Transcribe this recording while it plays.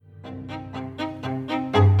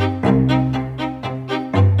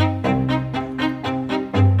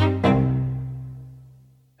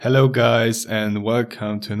Hello, guys, and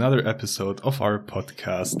welcome to another episode of our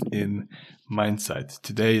podcast in Mindsight.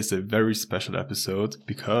 Today is a very special episode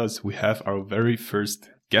because we have our very first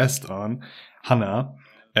guest on, Hannah.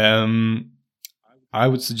 I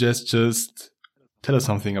would suggest just tell us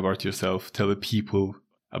something about yourself, tell the people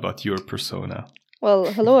about your persona. Well,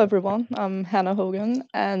 hello everyone. I'm Hannah Hogan,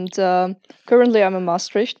 and currently I'm in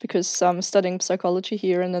Maastricht because I'm studying psychology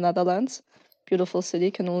here in the Netherlands. Beautiful city,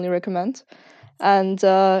 can only recommend. And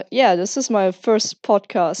this is my first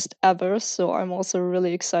podcast ever, so I'm also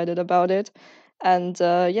really excited about it. And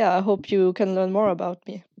I hope you can learn more about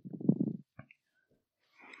me.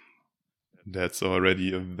 That's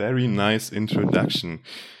already a very nice introduction.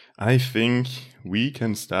 I think we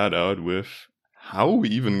can start out with how we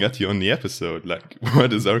even got you on the episode. Like,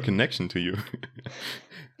 what is our connection to you?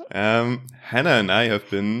 Hannah and I have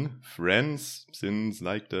been friends since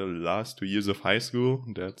like the last 2 years of high school.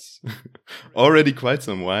 That's already quite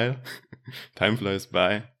some while. Time flies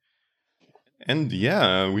by. And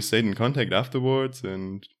yeah, we stayed in contact afterwards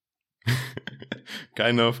and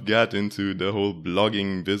kind of got into the whole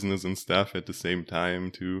blogging business and stuff at the same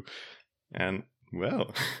time too. And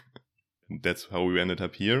well, that's how we ended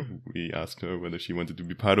up here. We asked her whether she wanted to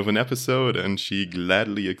be part of an episode, and she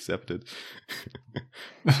gladly accepted.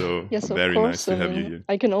 So Yes, of very course. nice to have you here.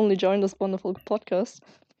 I can only join this wonderful podcast.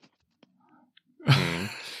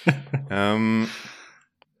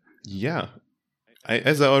 Yeah.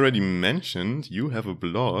 As I already mentioned, you have a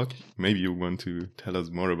blog. Maybe you want to tell us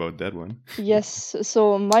more about that one. Yes,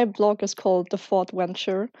 so my blog is called The Fourth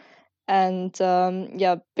Venture. And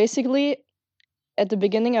basically, at the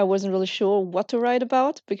beginning, I wasn't really sure what to write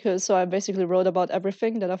about so I basically wrote about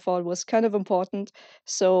everything that I thought was kind of important.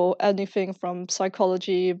 So anything from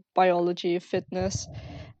psychology, biology, fitness.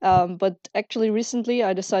 But actually, recently,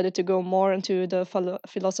 I decided to go more into the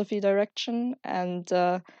philosophy direction and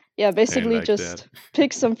basically like just that.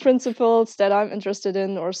 pick some principles that I'm interested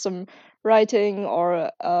in or some writing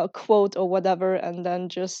or a quote or whatever, and then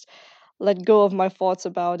just let go of my thoughts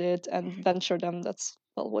about it and venture them. That's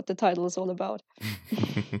what the title is all about.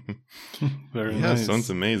 Very Yeah, nice. sounds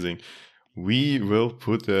amazing. We will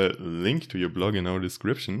put a link to your blog in our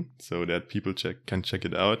description so that people can check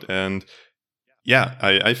it out. And yeah,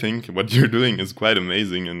 I think what you're doing is quite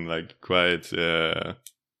amazing and like quite high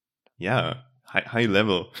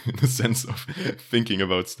level in the sense of thinking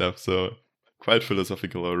about stuff. So quite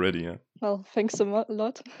philosophical already. Yeah. Well, thanks a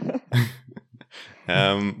lot.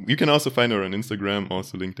 You can also find her on Instagram,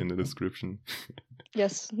 also linked in the description.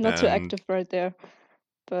 Yes, not too active right there,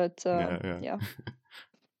 but yeah.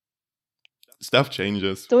 Stuff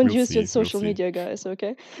changes. Don't use your social media, guys.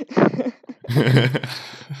 Okay.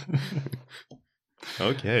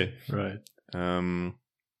 Okay. Right.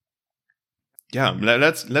 Yeah.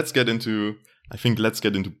 Let's get into. I think let's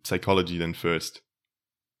get into psychology then first.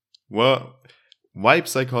 Well, why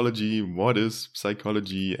psychology? What is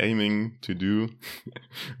psychology aiming to do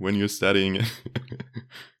when you're studying?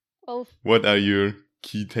 Well, what are your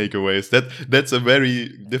key takeaways? That's a very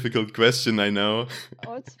difficult question, I know.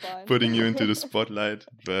 Oh, it's fine. Putting you into the spotlight,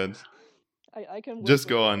 but I can just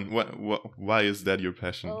go on. Why is that your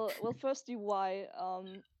passion? Well, firstly, why?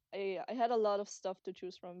 I had a lot of stuff to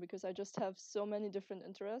choose from because I just have so many different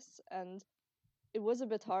interests, and it was a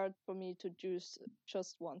bit hard for me to choose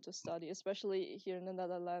just one to study, especially here in the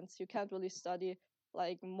Netherlands. You can't really study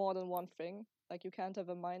like more than one thing. Like you can't have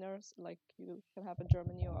a minor like you can have in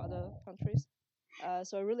Germany or other countries.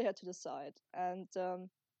 So I really had to decide. And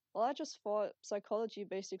I just thought psychology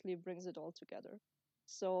basically brings it all together.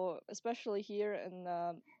 So especially here in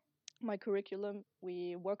my curriculum,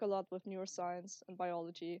 we work a lot with neuroscience and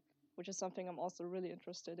biology, which is something I'm also really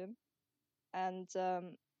interested in. And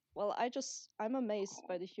I'm amazed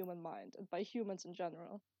by the human mind and by humans in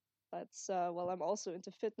general. I'm also into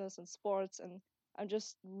fitness and sports, and I'm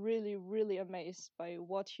just really, really amazed by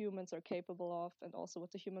what humans are capable of and also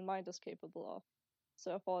what the human mind is capable of.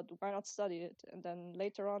 So I thought, why not study it? And then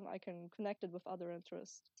later on, I can connect it with other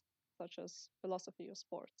interests, such as philosophy or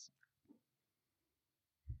sports.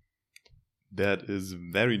 That is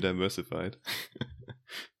very diversified.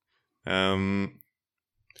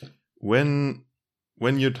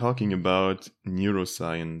 When you're talking about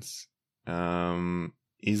neuroscience,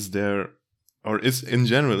 is there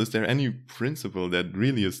any principle that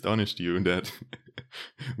really astonished you that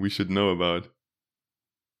we should know about?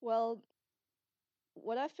 Well,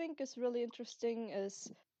 what I think is really interesting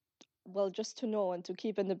is, just to know and to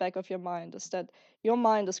keep in the back of your mind is that your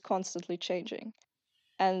mind is constantly changing.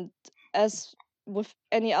 And as with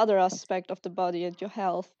any other aspect of the body and your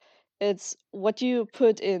health, it's what you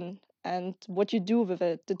put in and what you do with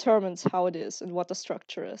it determines how it is and what the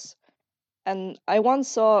structure is. And I once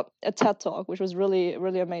saw a TED talk, which was really,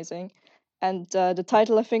 really amazing. And the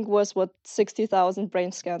title, I think, was What 60,000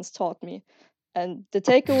 Brain Scans Taught Me. And the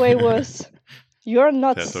takeaway was you're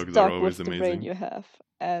not TED Talks are stuck always with the brain amazing. you have.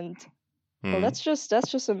 And well, Mm. that's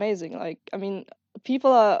just amazing. Like, I mean,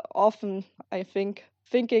 people are often, I think,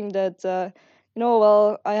 thinking that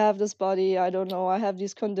well, I have this body, I don't know, I have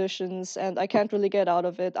these conditions, and I can't really get out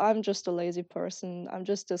of it. I'm just a lazy person. I'm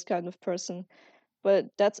just this kind of person. But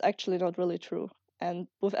that's actually not really true. And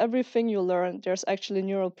with everything you learn, there's actually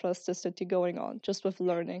neural plasticity going on just with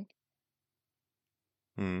learning.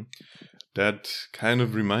 Mm. That kind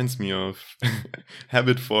of reminds me of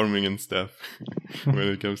habit forming and stuff when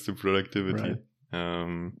it comes to productivity.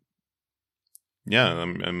 Right. Yeah,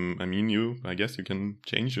 I mean, I guess you can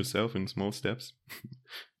change yourself in small steps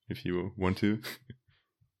if you want to,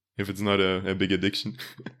 if it's not a big addiction.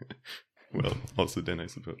 Well, also then I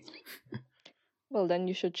suppose. Well, then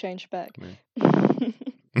you should change back.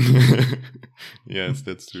 Yes,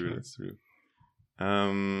 that's true. Sure. That's true.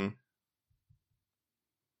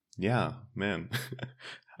 Yeah, man.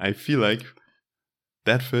 I feel like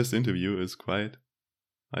that first interview is quite,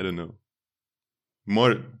 I don't know,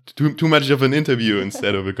 too much of an interview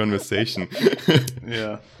instead of a conversation.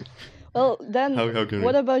 Yeah. Well, then How can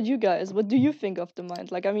what we? about you guys? What do you think of the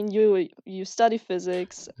mind? Like, I mean, you study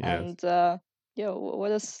physics, Yes. and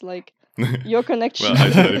what is like your connection? Well,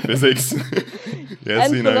 I study physics. Yes,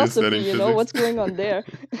 And you're philosophy, studying physics. what's going on there?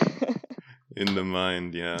 In the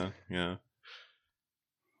mind, yeah.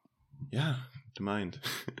 The mind.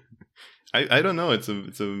 I don't know. It's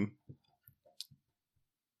a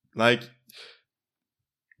like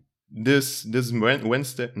this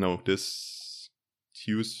Wednesday. No, this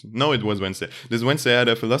Tuesday. No, it was Wednesday. This Wednesday I had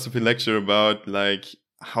a philosophy lecture about like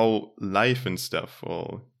how life and stuff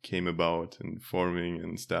all came about and forming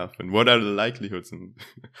and stuff, and what are the likelihoods and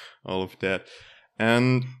all of that.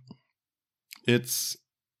 And it's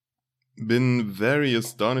been very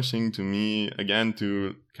astonishing to me again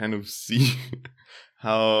to kind of see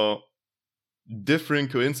how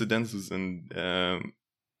different coincidences and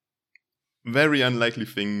very unlikely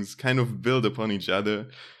things kind of build upon each other.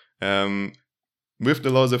 With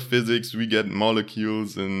the laws of physics, we get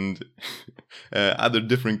molecules and other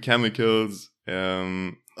different chemicals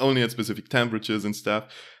only at specific temperatures and stuff,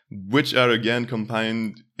 which are again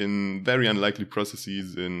combined in very unlikely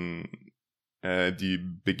processes in the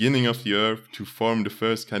beginning of the Earth to form the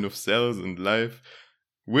first kind of cells and life,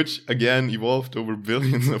 which again evolved over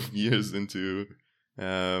billions of years into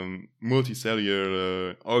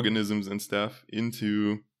multicellular organisms and stuff,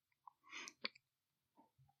 into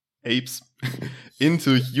apes,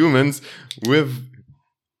 into humans with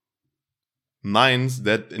minds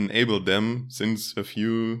that enable them since a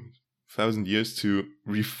few thousand years to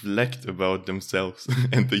reflect about themselves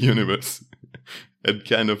and the universe and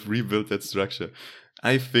kind of rebuild that structure.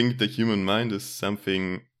 I think the human mind is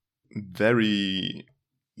something very,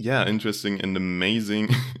 interesting and amazing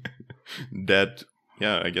that,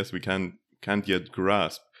 I guess we can't yet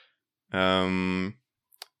grasp. And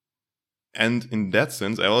in that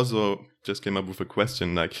sense, I also just came up with a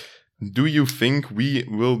question like, do you think we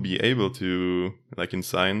will be able to, like in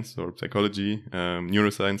science or psychology,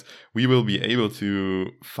 neuroscience, we will be able to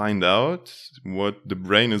find out what the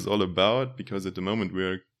brain is all about? Because at the moment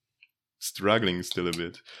we're struggling still a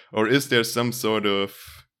bit. Or is there some sort of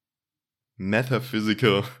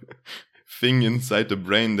metaphysical thing inside the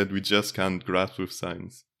brain that we just can't grasp with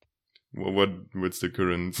science? What's the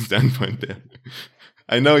current standpoint there?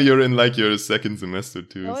 I know you're in like your second semester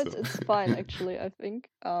too. No, so. it's fine actually, I think.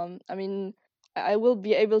 I mean, I will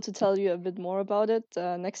be able to tell you a bit more about it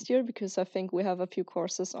next year because I think we have a few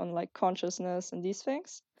courses on like consciousness and these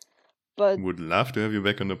things. But would love to have you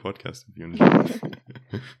back on the podcast if you enjoy.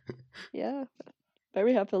 Yeah,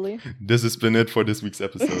 very happily. This has been it for this week's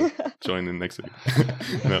episode. Join in next week.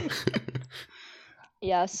 No.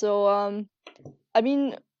 Yeah, so I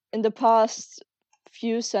mean, in the past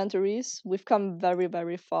few centuries, we've come very,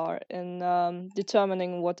 very far in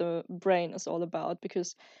determining what the brain is all about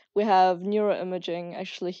because we have neuroimaging.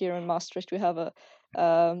 Actually, here in Maastricht, we have a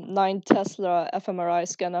 9 Tesla fMRI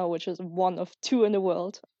scanner, which is one of 2 in the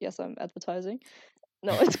world. Yes, I'm advertising.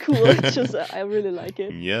 No, it's cool. It's just I really like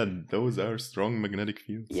it. Yeah, those are strong magnetic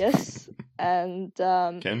fields. Yes, and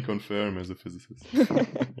can confirm as a physicist.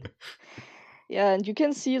 Yeah, and you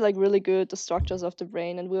can see like really good the structures of the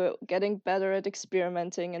brain, and we're getting better at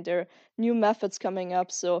experimenting, and there are new methods coming up.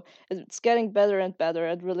 So it's getting better and better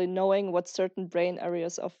at really knowing what certain brain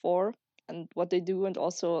areas are for. and what they do, and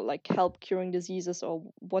also like help curing diseases or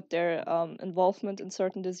what their involvement in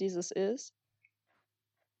certain diseases is.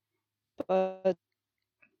 But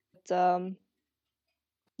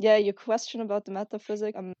yeah, your question about the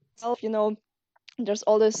metaphysics, there's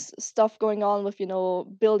all this stuff going on with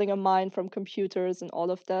building a mind from computers and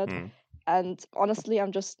all of that. And honestly,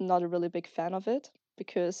 I'm just not a really big fan of it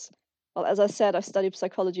because, well, as I said, I studied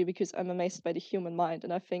psychology because I'm amazed by the human mind,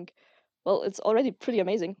 and I think, well, it's already pretty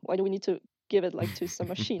amazing. Why do we need to give it like to some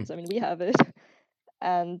machines? I mean, we have it.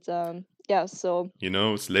 And yeah, so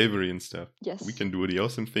slavery and stuff. yes, We can do the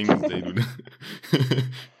awesome things, they do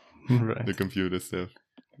Right. the computer stuff.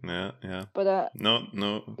 Yeah. But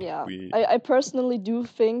No. yeah, I personally do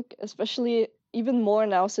think, especially even more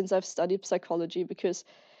now since I've studied psychology, because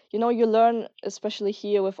you learn, especially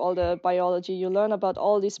here with all the biology, you learn about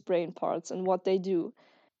all these brain parts and what they do.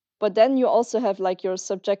 But then you also have like your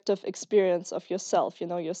subjective experience of yourself,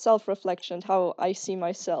 your self-reflection, how I see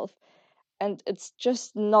myself. And it's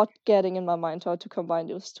just not getting in my mind how to combine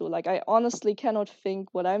those two. Like, I honestly cannot think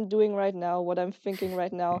what I'm doing right now, what I'm thinking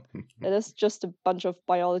right now. It is just a bunch of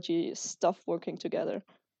biology stuff working together.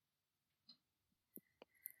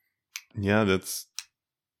 Yeah, that's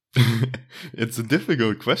it's a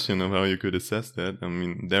difficult question of how you could assess that. I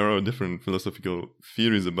mean, there are different philosophical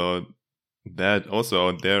theories about that also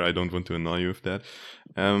out there. I don't want to annoy you with that.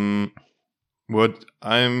 What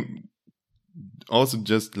I'm also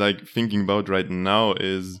just like thinking about right now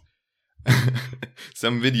is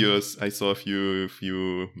some videos I saw a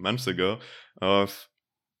few months ago of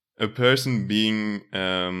a person being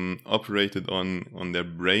operated on their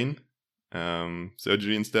brain,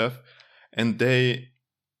 surgery and stuff, and they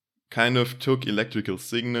kind of took electrical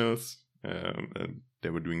signals. They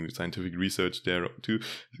were doing scientific research there too.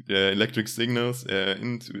 Electric signals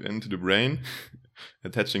into the brain,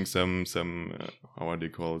 attaching some how are they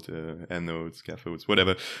called, anodes, cathodes,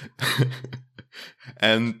 whatever.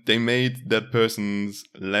 And they made that person's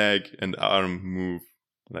leg and arm move,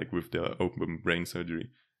 like with their open brain surgery.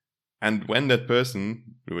 And when that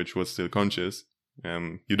person, which was still conscious,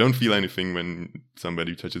 you don't feel anything when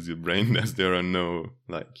somebody touches your brain, as there are no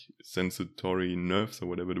like sensory nerves or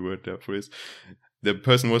whatever the word therefore is. The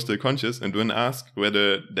person was still conscious, and when asked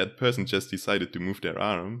whether that person just decided to move their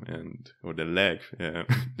arm or their leg,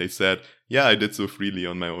 they said, "Yeah, I did so freely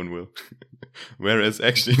on my own will," whereas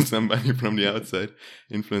actually somebody from the outside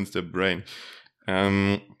influenced their brain,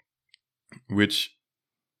 which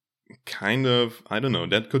kind of, I don't know,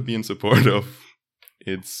 that could be in support of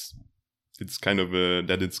it's kind of a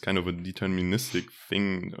deterministic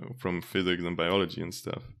thing from physics and biology and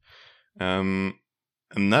stuff.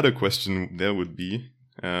 Another question there would be,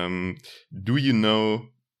 do you know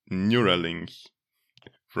Neuralink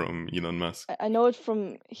from Elon Musk? I know it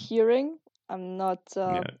from hearing. I'm not,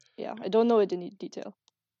 I don't know it in detail.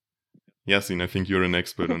 Yasin, I think you're an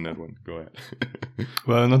expert on that one. Go ahead.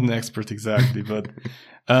 Well, not an expert exactly, but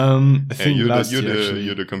I think you're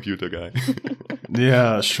the computer guy.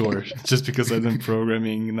 Yeah, sure. Just because I've done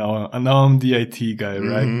programming, now I'm the IT guy,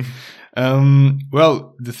 right?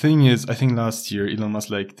 Well, the thing is, I think last year Elon Musk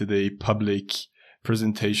did a public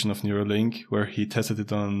presentation of Neuralink where he tested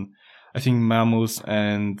it on, I think, mammals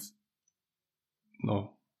and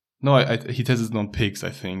he tested it on pigs, I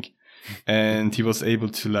think, and he was able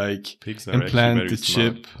to implant the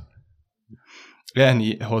chip. Yeah, and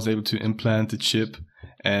he was able to implant the chip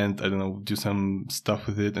and, I don't know, do some stuff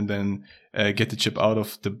with it and then get the chip out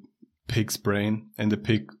of the pig's brain, and the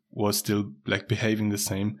pig was still behaving the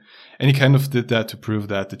same. And he kind of did that to prove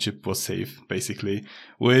that the chip was safe, basically,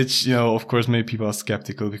 which, of course, made people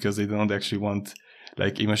skeptical because they don't actually want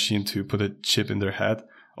a machine to put a chip in their head,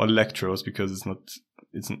 or electrodes, because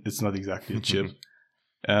it's not exactly a chip.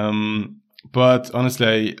 But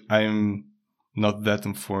honestly, I'm not that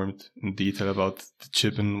informed in detail about the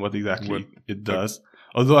chip and what exactly it does.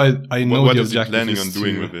 Although I know what the is he objective planning is on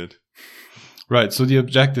doing with it. Right. So the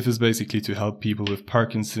objective is basically to help people with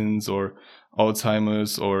Parkinson's or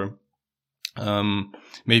Alzheimer's, or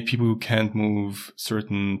maybe people who can't move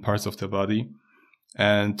certain parts of their body,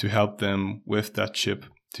 and to help them with that chip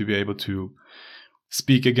to be able to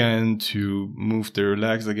speak again, to move their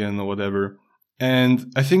legs again, or whatever.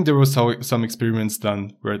 And I think there was some experiments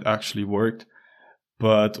done where it actually worked.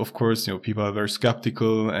 But of course, people are very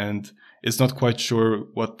skeptical, and it's not quite sure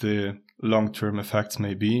what the long-term effects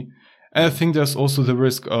may be. And I think there's also the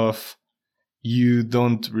risk of you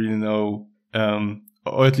don't really know,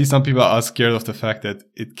 or at least some people are scared of the fact that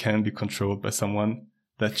it can be controlled by someone,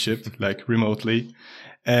 that chip, remotely.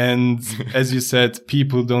 And as you said,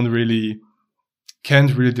 people can't really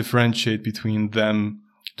differentiate between them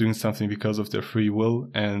doing something because of their free will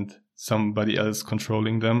and somebody else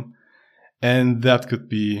controlling them. And that could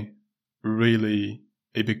be really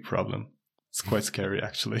a big problem. It's quite scary,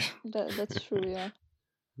 actually. That's true, yeah.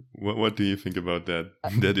 What do you think about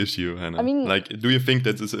that issue, Hannah? I mean, like, do you think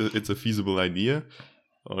that it's a feasible idea,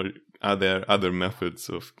 or are there other methods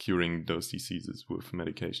of curing those diseases with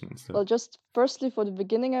medication and stuff? well, just firstly, for the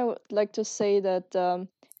beginning, I would like to say that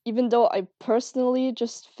even though I personally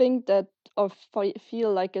just think that or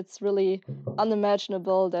feel like it's really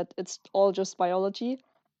unimaginable that it's all just biology,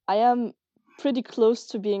 I am pretty close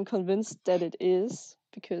to being convinced that it is,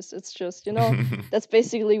 because it's just, that's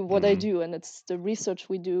basically what I do, and it's the research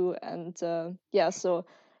we do. And yeah, so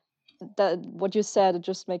that what you said, it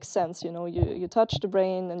just makes sense. You touch the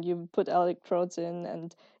brain and you put electrodes in,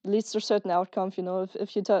 and it leads to a certain outcome.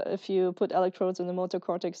 If you put electrodes in the motor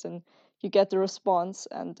cortex, and you get the response.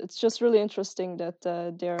 And it's just really interesting that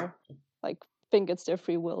they're like think it's their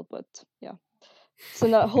free will. But yeah, it's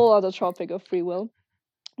a whole other topic of free will.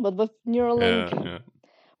 But with Neuralink, Yeah.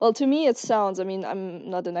 well, to me it sounds, I mean, I'm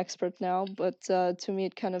not an expert now, but to me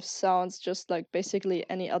it kind of sounds just like basically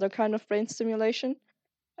any other kind of brain stimulation,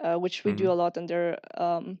 which we do a lot. And there's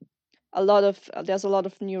a lot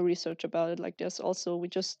of new research about it. Like we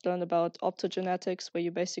just learned about optogenetics, where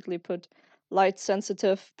you basically put light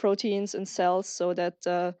sensitive proteins in cells, so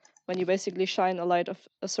that when you basically shine a light of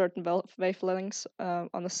a certain wavelengths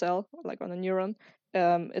on a cell, like on a neuron,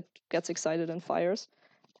 it gets excited and fires.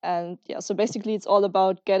 And yeah, so basically it's all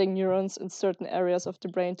about getting neurons in certain areas of the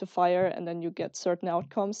brain to fire, and then you get certain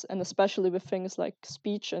outcomes. And especially with things like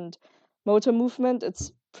speech and motor movement,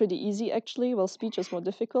 it's pretty easy actually. Well, speech is more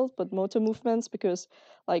difficult, but motor movements, because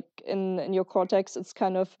like in your cortex, it's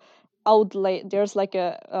kind of outlay. There's like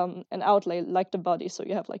an outlay like the body. So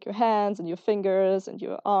you have like your hands and your fingers and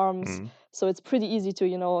your arms. So it's pretty easy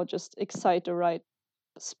to just excite the right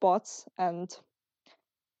spots. And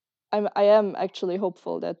I am actually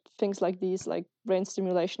hopeful that things like these, like brain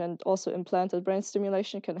stimulation and also implanted brain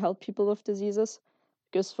stimulation, can help people with diseases.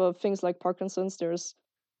 Because for things like Parkinson's, there's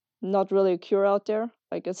not really a cure out there.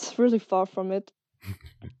 Like, it's really far from it.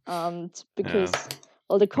 Because,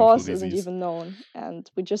 well, the cause isn't even known. And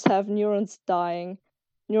we just have neurons dying,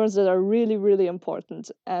 neurons that are really, really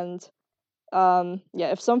important. And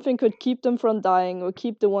yeah, if something could keep them from dying, or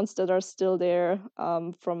keep the ones that are still there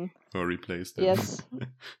from... Or replace them. Yes.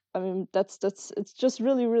 I mean, it's just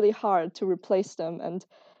really, really hard to replace them. And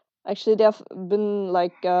actually, there have been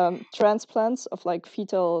like transplants of like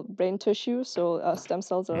fetal brain tissue, so stem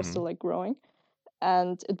cells that are still like growing,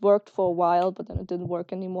 and it worked for a while, but then it didn't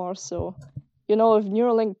work anymore. So, if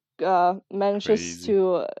Neuralink manages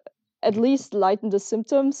to at least lighten the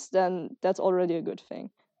symptoms, then that's already a good thing.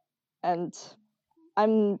 And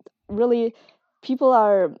people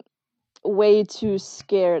are way too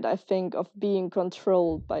scared, I think, of being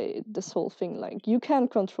controlled by this whole thing. Like, you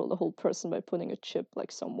can't control the whole person by putting a chip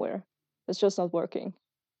like somewhere. It's just not working.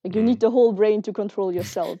 Like, you need the whole brain to control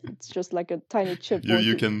yourself. It's just like a tiny chip.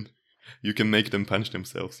 You can make them punch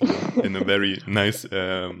themselves in a very nice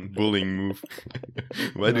bullying move.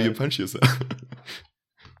 Why do you punch yourself?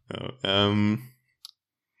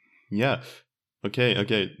 Yeah.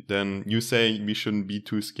 Okay. Then you say we shouldn't be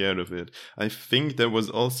too scared of it. I think there was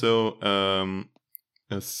also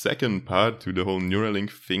a second part to the whole Neuralink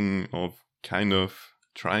thing of kind of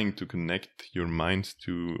trying to connect your mind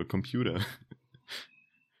to a computer.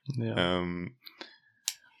 Yeah.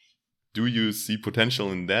 Do you see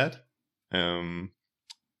potential in that?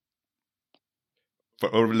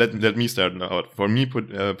 Let me start out. For me,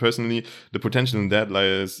 personally, the potential in that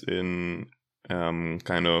lies in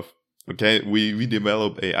kind of, okay, we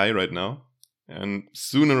develop AI right now, and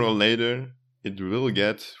sooner or later it will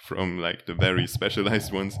get from like the very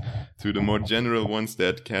specialized ones to the more general ones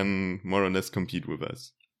that can more or less compete with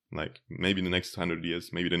us. Like maybe the next 100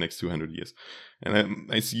 years, maybe the next 200 years. And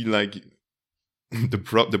I see like the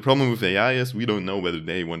problem with AI is we don't know whether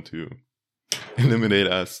they want to eliminate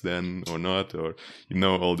us then or not, or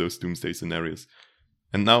all those doomsday scenarios.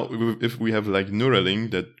 And now if we have like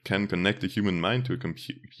Neuralink that can connect the human mind to a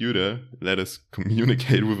computer, let us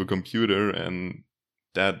communicate with a computer, and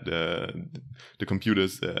that the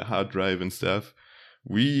computer's hard drive and stuff,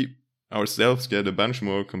 we ourselves get a bunch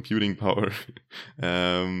more computing power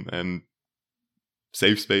and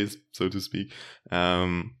save space, so to speak,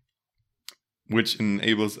 which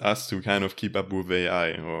enables us to kind of keep up with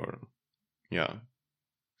AI, or yeah,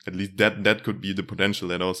 at least that could be the potential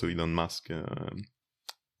that also Elon Musk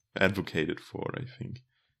advocated for, I think.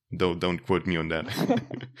 Though don't quote me on that.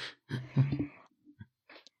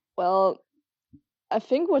 Well, I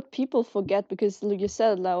think what people forget, because like you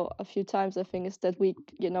said now a few times, I think, is that we,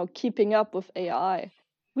 keeping up with AI.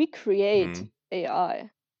 we create Mm. AI.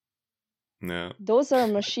 Yeah. Those are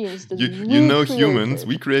machines that You know, humans, created.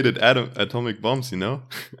 we created atomic bombs, you know?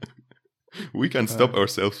 We can stop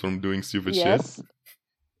ourselves from doing stupid shit. Yes.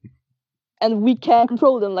 And we can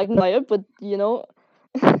control them like Maya, but you know,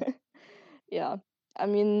 yeah. I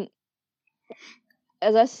mean,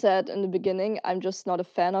 as I said in the beginning, I'm just not a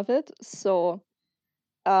fan of it. So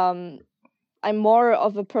um, I'm more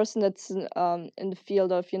of a person that's in the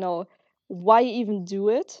field of, you know, why even do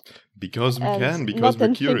it? Because we And can, because not we're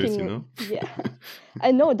then curious, you thinking, know? yeah,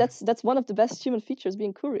 I know that's one of the best human features,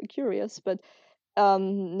 being curious. But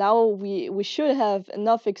now we should have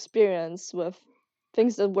enough experience with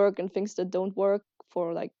things that work and things that don't work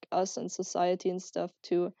for like us and society and stuff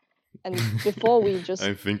too. And before we just,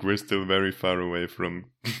 I think we're still very far away from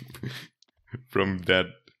from that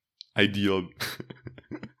ideal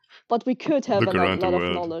but we could have look a around the lot of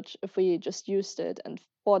world. knowledge if we just used it and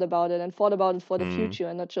thought about it for the Mm. future,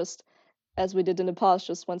 and not just as we did in the past,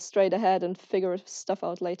 just went straight ahead and figure stuff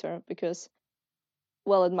out later, because,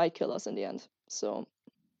 well, it might kill us in the end. So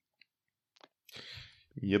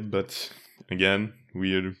Yep, but again,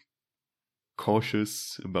 we're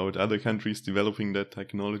cautious about other countries developing that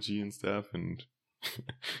technology and stuff. And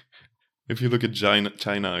if you look at China,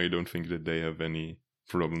 I don't think that they have any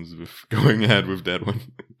problems with going ahead with that one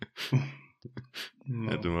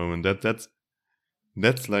at the moment.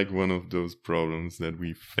 That's like one of those problems that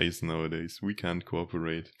we face nowadays. We can't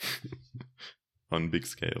cooperate on big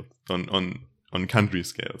scale, on country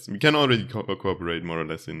scales. We can already cooperate more or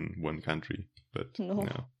less in one country, but no.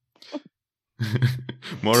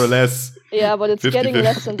 More or less. Yeah, but it's 50, getting 50.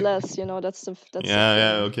 less and less. You know, that's the thing.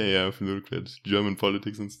 Okay, yeah. If you look at German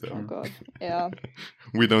politics and stuff. Oh God, yeah.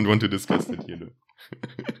 We don't want to discuss it here, though.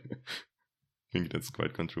 I think that's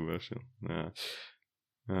quite controversial. Yeah.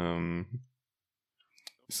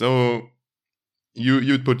 So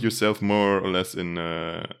you'd put yourself more or less in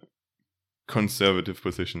a conservative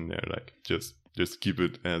position there, like just keep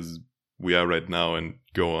it as we are right now and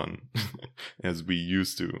go on as we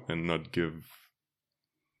used to, and not give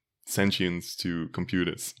sentience to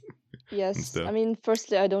computers. Yes, I mean,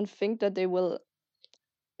 firstly, I don't think that they will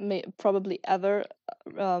probably ever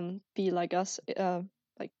be like us.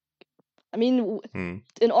 Like, I mean,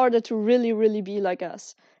 in order to really be like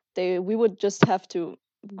us, we would just have to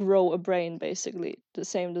grow a brain, basically the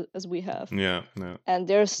same as we have. Yeah. And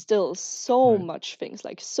there's still so much things,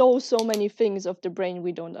 like so many things of the brain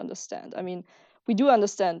we don't understand. I mean, we do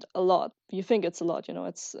understand a lot. You think it's a lot, you know,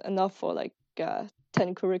 it's enough for like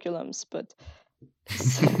 10 curriculums, but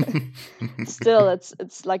still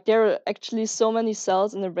it's like there are actually so many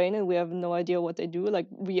cells in the brain and we have no idea what they do. Like,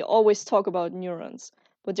 we always talk about neurons,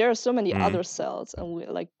 but there are so many other cells, and we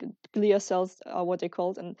like glia cells are what they're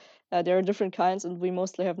called, and there are different kinds, and we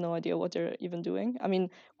mostly have no idea what they're even doing. I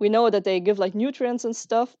mean, we know that they give like nutrients and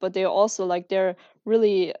stuff, but they're also like they're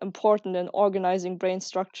really important in organizing brain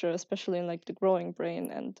structure, especially in like the growing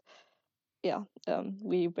brain. And yeah,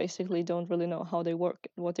 we basically don't really know how they work,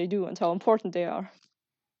 what they do, and how important they are.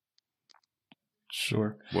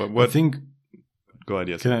 Sure. What? I think. Go ahead.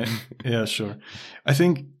 Yes. Yeah, sure. I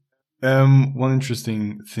think one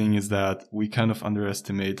interesting thing is that we kind of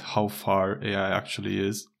underestimate how far AI actually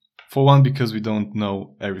is. For one, because we don't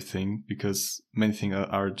know everything, because many things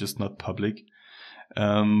are just not public.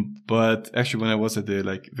 But actually, when I was at the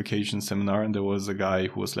like vacation seminar, and there was a guy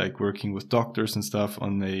who was like working with doctors and stuff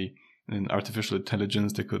on an artificial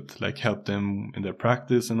intelligence that could like help them in their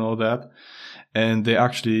practice and all that, and they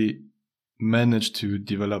actually managed to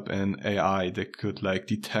develop an AI that could like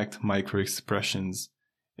detect micro expressions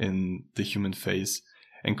in the human face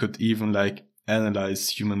and could even like analyze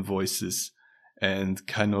human voices and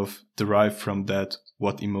kind of derive from that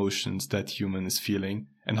what emotions that human is feeling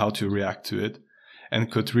and how to react to it, and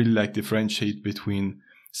could really like differentiate between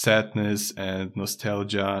sadness and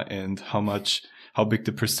nostalgia and how big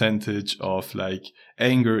the percentage of like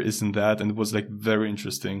anger is in that. And it was like very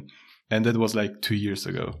interesting. And that was like 2 years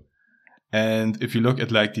ago. And if you look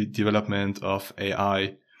at like the development of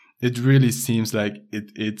AI, it really seems like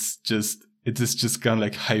it is just gone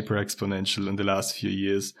like hyper exponential in the last few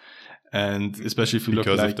years. And especially if you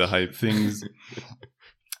because look like of the hype. Things,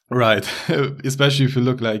 right? Especially if you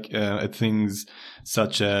look like at things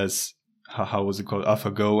such as how was it called,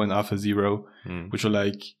 AlphaGo and AlphaZero, which are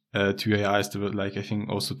like two AIs that were like I think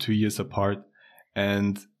also 2 years apart,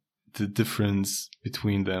 and the difference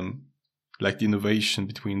between them, like the innovation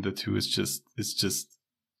between the two, is just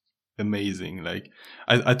amazing. Like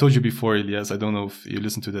I told you before, Elias, I don't know if you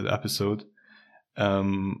listened to that episode.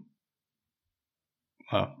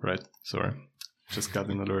 Right, sorry. just got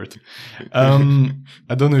an alert. I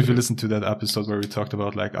don't know if you listened to that episode where we talked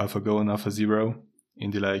about like AlphaGo and AlphaZero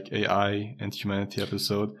in the like AI and humanity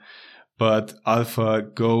episode. But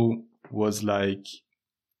AlphaGo was like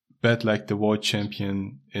bet like the world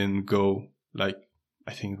champion in Go, like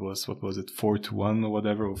I think it was, what was it, 4-1 or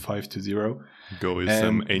whatever, or 5-0. Go is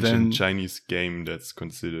some ancient Chinese game that's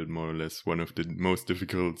considered more or less one of the most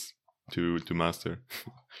difficult to master.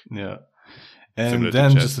 Yeah. And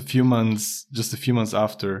then just a few months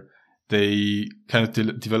after, they kind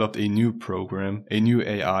of developed a new program, a new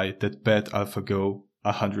AI that bet AlphaGo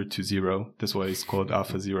 100-0. That's why it's called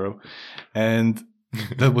AlphaZero. And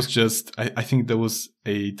that was just, I think there was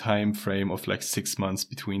a time frame of like 6 months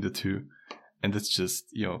between the two. And that's just,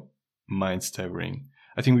 mind staggering.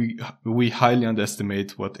 I think we highly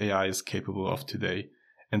underestimate what AI is capable of today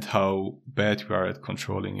and how bad we are at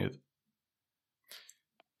controlling it.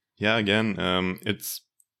 Yeah, again, it's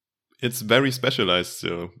very specialized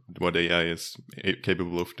still, what AI is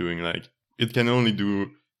capable of doing. Like, it can only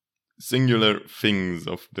do singular things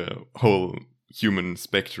of the whole human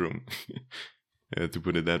spectrum, to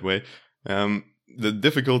put it that way. The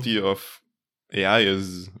difficulty of AI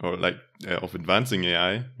is, or like of advancing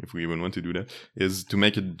AI, if we even want to do that, is to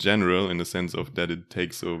make it general in the sense of that it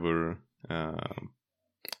takes over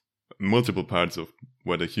multiple parts of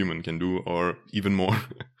what a human can do, or even more.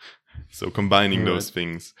 So combining those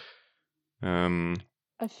things, I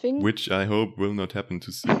think, which I hope will not happen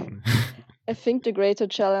too soon. I think the greater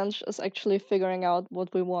challenge is actually figuring out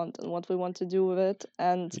what we want and what we want to do with it,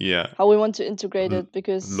 and how we want to integrate it,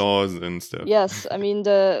 because laws and stuff. Yes, I mean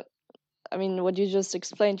what you just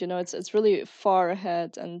explained, it's really far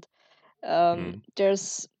ahead, and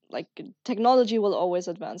there's like technology will always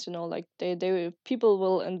advance, like they people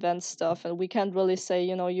will invent stuff, and we can't really say,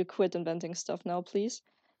 you quit inventing stuff now, please.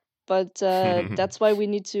 But that's why we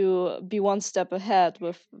need to be one step ahead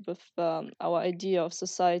with our idea of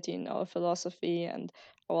society and our philosophy and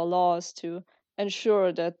our laws to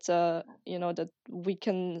ensure that that we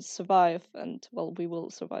can survive, and well, we will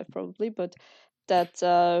survive probably, but that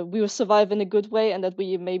we will survive in a good way, and that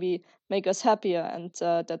we maybe make us happier, and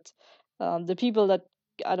that the people that,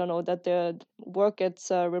 I don't know, that their work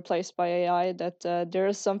gets replaced by AI, that there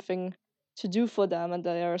is something to do for them, and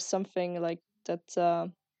there is something like that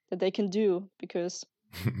that they can do, because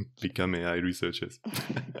become AI researchers.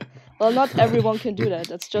 well, not everyone can do that.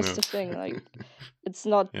 That's just the thing. Like, it's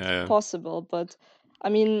not possible. But I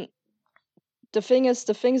mean, the thing is,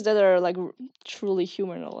 the things that are like truly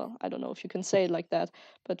human, or well, I don't know if you can say it like that,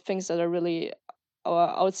 but things that are really our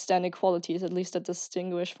outstanding qualities, at least that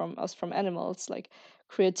distinguish from us from animals, like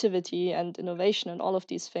creativity and innovation and all of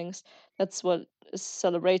these things. That's what is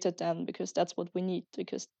celebrated then, because that's what we need,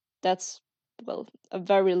 because that's, well, a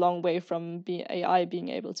very long way from AI being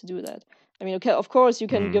able to do that. I mean, okay, of course you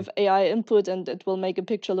can give AI input and it will make a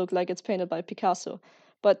picture look like it's painted by Picasso,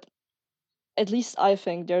 but at least I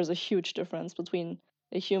think there's a huge difference between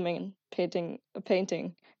a human painting a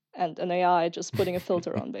painting and an AI just putting a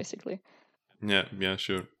filter on, basically. Yeah,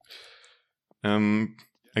 sure.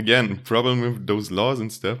 Again, problem with those laws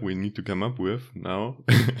and stuff we need to come up with now.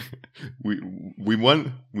 we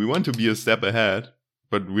want to be a step ahead,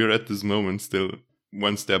 but we're at this moment still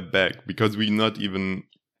one step back, because we not even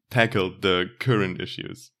tackled the current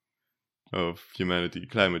issues of humanity,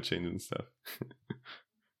 climate change and stuff.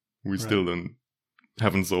 We still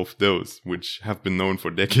haven't solved those, which have been known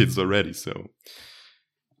for decades already. So,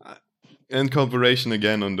 and cooperation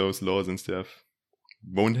again on those laws and stuff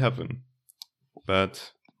won't happen.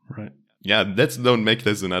 But yeah, don't make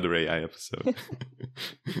this another AI episode.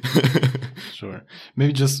 Sure.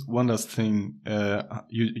 Maybe just one last thing.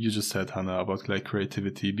 You just said, Hannah, about like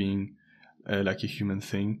creativity being like a human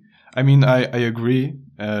thing. I mean, I agree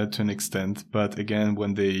to an extent, but again,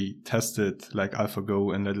 when they tested like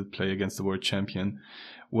AlphaGo and let it play against the world champion,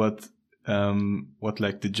 what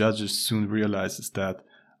like the judges soon realized is that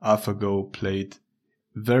AlphaGo played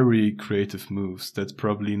very creative moves that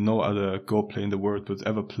probably no other Go player in the world would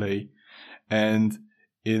ever play. And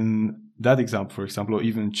in that example, for example, or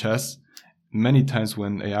even in chess, many times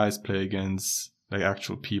when AIs play against like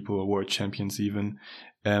actual people or world champions even,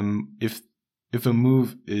 if a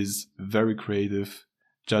move is very creative,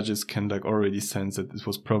 judges can like already sense that it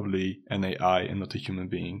was probably an AI and not a human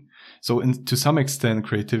being. So to some extent,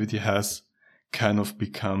 creativity has kind of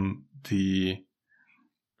become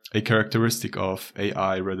a characteristic of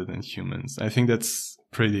AI rather than humans. I think that's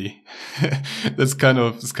pretty, it's kind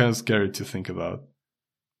of scary to think about.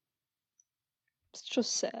 It's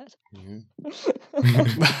just sad.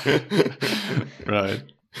 Right.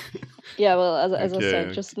 Yeah, well, as I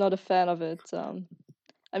said, just not a fan of it.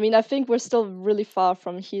 I mean, I think we're still really far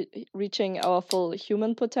from reaching our full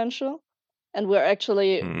human potential, and we're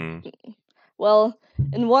actually, Mm. well,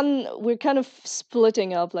 in one, we're kind of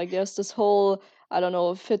splitting up. Like, there's this whole, I don't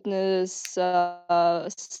know, fitness,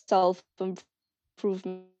 self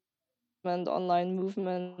improvement, online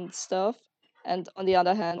movement stuff, and on the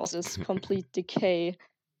other hand, also this complete decay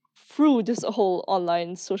through this whole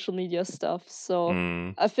online social media stuff. So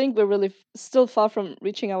Mm. I think we're really still far from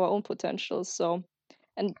reaching our own potential. So,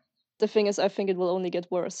 and the thing is, I think it will only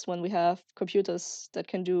get worse when we have computers that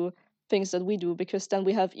can do things that we do, because then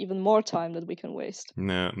we have even more time that we can waste.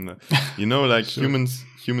 No, no. You know, like Sure.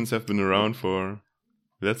 humans have been around for,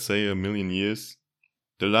 let's say, 1,000,000 years.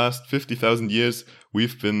 The last 50,000 years,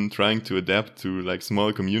 we've been trying to adapt to like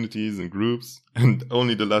small communities and groups, and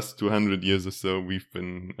only the last 200 years or so, we've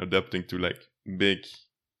been adapting to like big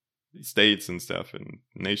states and stuff and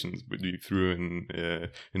nations through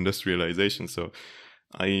industrialization. So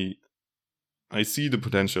I see the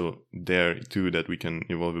potential there too, that we can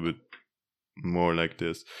evolve a bit more like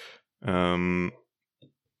this.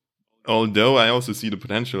 Although I also see the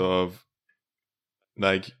potential of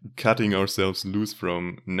like cutting ourselves loose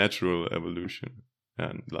from natural evolution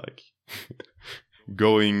and like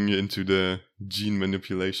going into the gene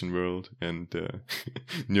manipulation world and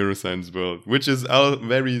neuroscience world, which is all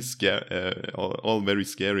very all very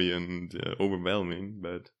scary and overwhelming,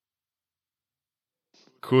 but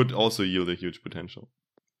could also yield a huge potential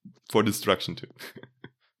for destruction too.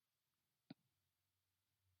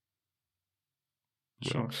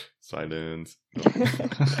 Sure. Silence.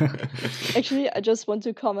 Actually, I just want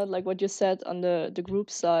to comment like what you said on the group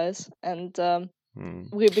size, and Mm.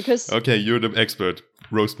 because Okay, you're the expert.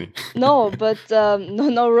 Roast me. no, but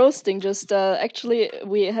no roasting. Just actually,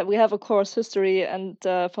 we have a course history and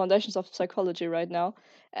foundations of psychology right now,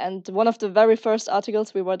 and one of the very first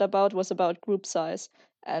articles we read about was about group size,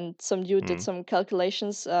 and some dude did Mm. some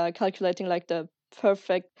calculations, calculating like the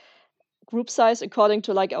perfect group size according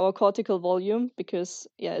to like our cortical volume, because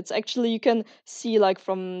yeah, it's actually, you can see like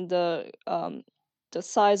from the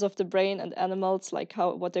size of the brain and animals, like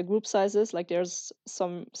how what their group size is, like there's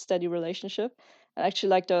some steady relationship. And actually,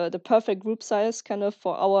 like the perfect group size kind of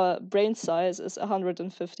for our brain size is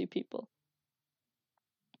 150 people.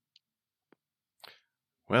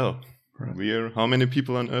 Well, Right. we're how many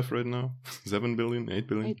people on Earth right now? 7 billion, 8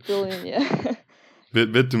 billion? 8 billion, yeah.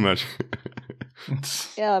 Bit too much.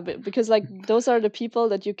 Yeah, because like those are the people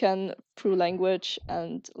that you can, through language,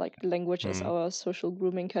 and like language as Mm. our social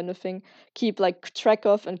grooming kind of thing, keep like track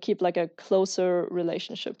of and keep like a closer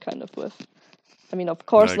relationship kind of with. I mean, of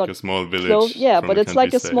course, Like not a small close, village yeah, from but the it's like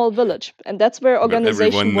a countryside. small village, and that's where But organization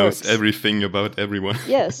everyone knows works. everything about everyone.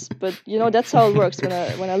 Yes, but that's how it works.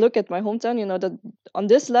 When I look at my hometown, that on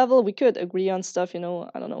this level we could agree on stuff. I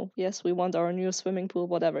don't know. Yes, we want our new swimming pool,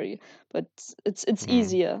 whatever. But it's Mm.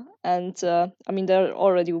 easier, and I mean, there are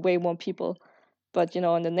already way more people, but in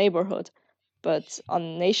the neighborhood. But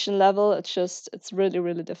on nation level, it's really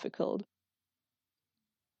really difficult.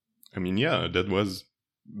 I mean, yeah, that was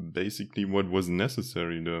basically what was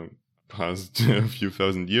necessary the past few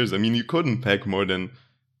thousand years. I mean, you couldn't pack more than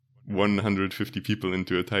 150 people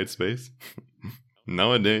into a tight space.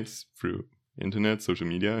 Nowadays, through internet, social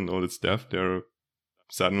media, and all that stuff, there are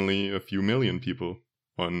suddenly a few million people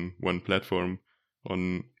on one platform,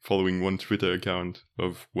 on following one Twitter account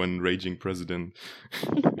of one raging president.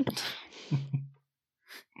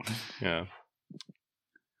 Yeah.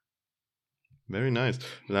 Very nice.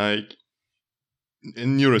 Like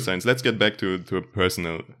in neuroscience, let's get back to a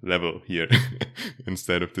personal level here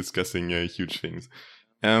instead of discussing huge things.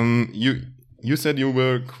 You said you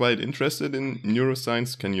were quite interested in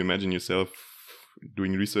neuroscience. Can you imagine yourself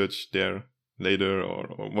doing research there later, or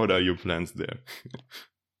what are your plans there?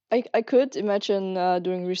 I could imagine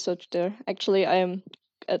doing research there. Actually, I am,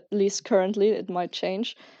 at least currently, it might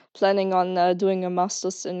change, planning on doing a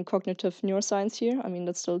master's in cognitive neuroscience here. I mean,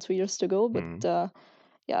 that's still 2 years to go, but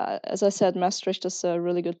yeah, as I said, Maastricht is a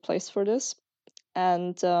really good place for this.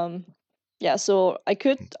 And yeah, so I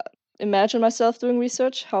could imagine myself doing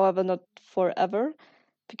research, however, not forever,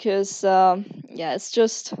 because yeah,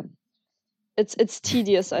 it's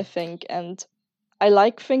tedious, I think, and I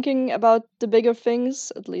like thinking about the bigger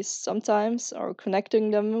things, at least sometimes, or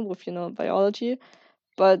connecting them with, biology.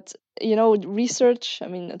 But, research, I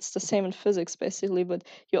mean, it's the same in physics, basically, but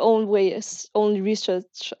you always only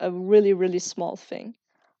research a really, really small thing.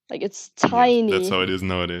 Like, it's Yes, that's tiny. how it is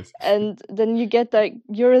nowadays. And then you get like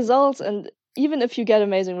your results, and even if you get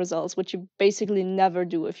amazing results, which you basically never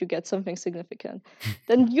do if you get something significant,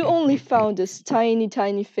 then you only found this tiny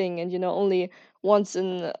tiny thing, and only once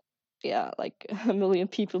in like a million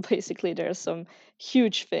people basically, there's some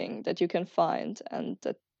huge thing that you can find and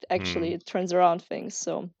that actually turns around things.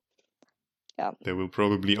 So yeah. There will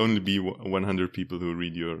probably only be 100 people who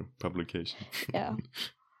read your publication. Yeah.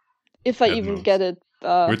 If I At even most. get it.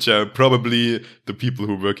 Which are probably the people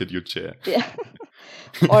who work at your chair. Yeah.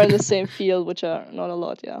 Or in the same field, which are not a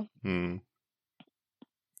lot, yeah.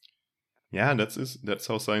 Yeah, that's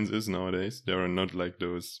how science is nowadays. There are not like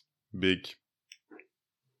those big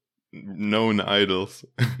known idols.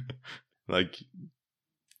 Like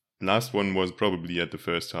last one was probably at the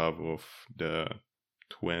first half of the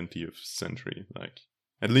 20th century. Like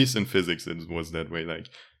at least in physics it was that way, like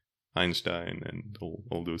Einstein and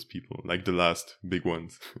all those people, like the last big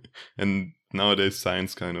ones. And nowadays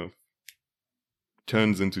science kind of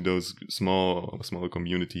turns into those small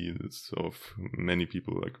communities of many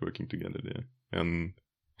people like working together there and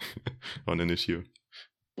on an issue.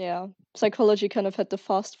 Yeah, psychology kind of had the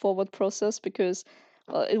fast forward process because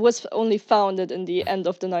it was only founded in the end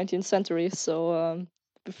of the 19th century. So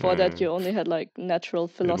before that, you only had like natural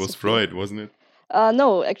philosophy. It was Freud, wasn't it?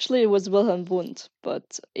 No, actually, it was Wilhelm Wundt.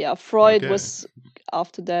 But yeah, Freud was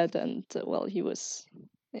after that, and well, he was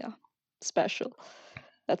special.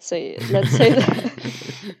 Let's say that.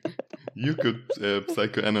 You could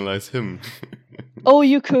psychoanalyze him. Oh,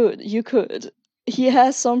 you could. He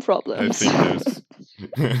has some problems.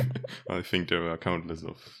 I think there are countless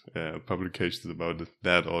of publications about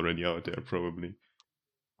that already out there, probably.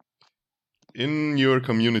 In your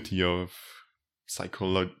community of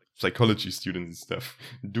psychology students and stuff,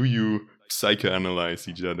 do you psychoanalyze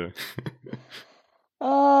each other?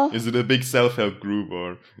 Is it a big self-help group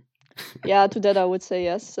or? Yeah, to that I would say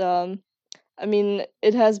yes. I mean,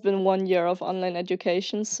 it has been 1 year of online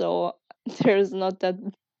education, so there's not that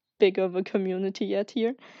big of a community yet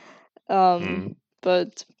here.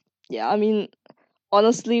 But yeah, I mean,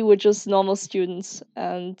 honestly, we're just normal students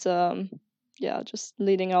and just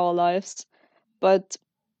leading our lives. But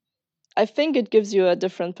I think it gives you a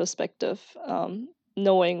different perspective,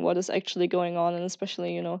 knowing what is actually going on, and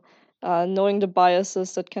especially, knowing the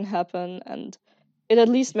biases that can happen, and it at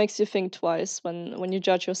least makes you think twice when you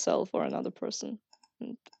judge yourself or another person.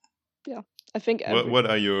 And yeah, I think. What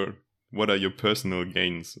are your personal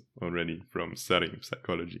gains already from studying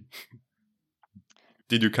psychology?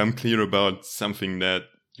 Did you come clear about something that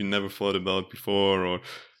you never thought about before, or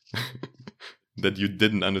that you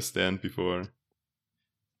didn't understand before?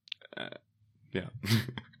 Yeah.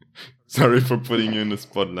 Sorry for putting you in the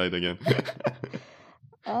spotlight again.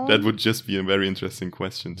 That would just be a very interesting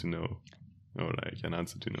question to know, or like an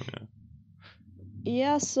answer to know.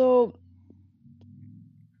 Yeah. So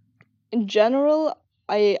in general,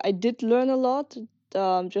 I did learn a lot,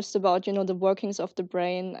 just about the workings of the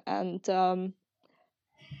brain, and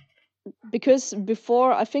because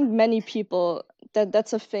before, I think many people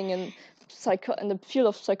that's a thing in the field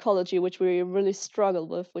of psychology which we really struggle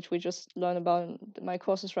with, which we just learn about in my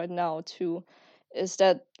courses right now too, is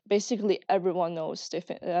that basically everyone knows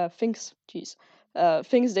thinks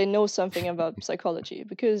they know something about psychology,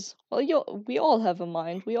 because we all have a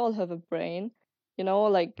mind, we all have a brain,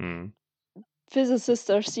 like physicists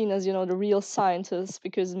are seen as the real scientists,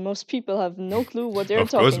 because most people have no clue what they're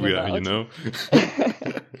talking about. Of course we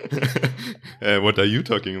are, what are you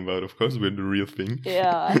talking about? Of course we're the real thing.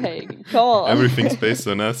 Yeah, hey, come on. Everything's based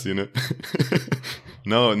on us,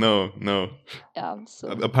 No. Yeah. So.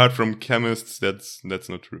 Apart from chemists, that's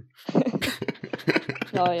not true.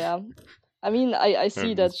 No, yeah. I mean, I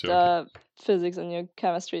see that physics and your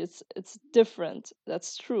chemistry, it's different.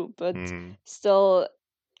 That's true, but still,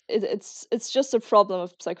 it's just a problem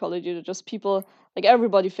of psychology that just people, like,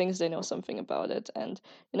 everybody thinks they know something about it, and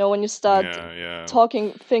when you start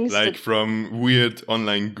talking things like from weird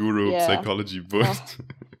online guru psychology books.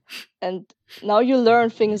 And now you learn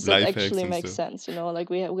things that actually make sense. Like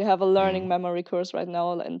we have a learning memory course right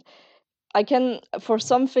now, and I can, for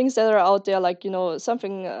some things that are out there, like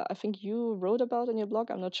something I think you wrote about in your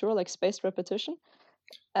blog, I'm not sure, like spaced repetition.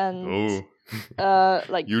 And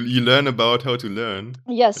like you learn about how to learn.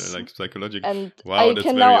 Yes, like psychological. And wow, I that's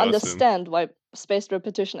can very now awesome. understand why spaced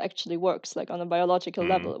repetition actually works, like on a biological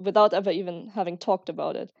level, without ever even having talked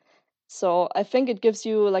about it. So I think it gives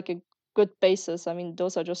you like a good basis. I mean,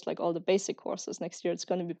 those are just like all the basic courses. Next year it's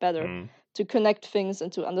going to be better to connect things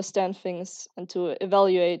and to understand things and to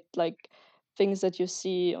evaluate like things that you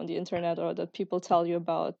see on the internet or that people tell you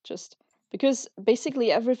about, just because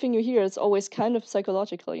basically everything you hear is always kind of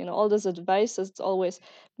psychological. All this advice is always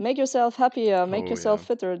make yourself happier, make yourself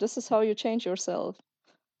fitter, this is how you change yourself.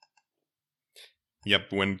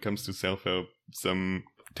 Yep, when it comes to self-help, some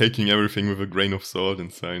taking everything with a grain of salt in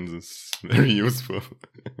science is very useful.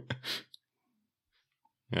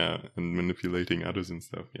 Yeah, and manipulating others and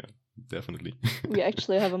stuff. Yeah, definitely. We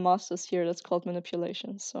actually have a master's here that's called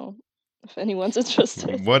manipulation. So if anyone's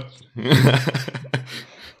interested. What?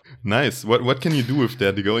 Nice. What can you do with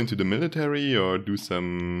that? Go into the military or do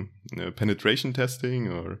some penetration testing,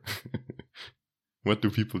 or what do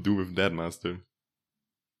people do with that, master?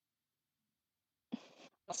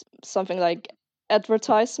 Something like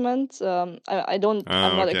advertisement. I don't.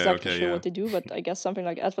 I'm not exactly sure yeah. what they do, but I guess something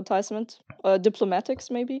like advertisement,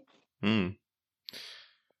 diplomatics maybe.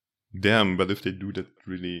 Damn, but if they do that,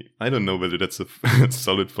 really, I don't know whether that's a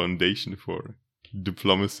solid foundation for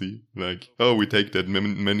diplomacy. Like, oh, we take that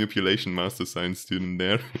manipulation master science student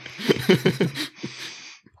there.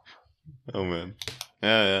 Oh man,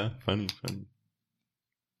 yeah, funny.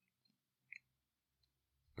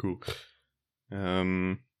 Cool.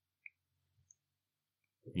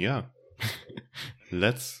 Yeah.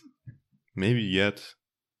 Let's maybe get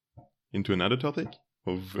into another topic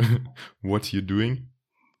of what you're doing,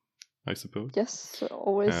 I suppose. Yes,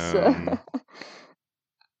 always.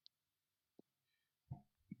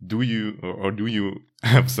 Do you or do you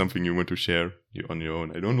have something you want to share on your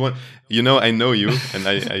own? I don't want, I know you, and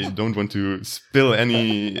I don't want to spill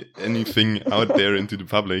anything out there into the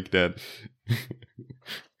public that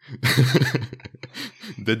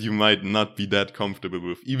that you might not be that comfortable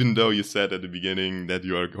with, even though you said at the beginning that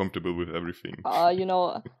you are comfortable with everything. I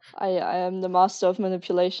am the master of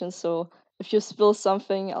manipulation, so if you spill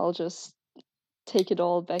something, I'll just take it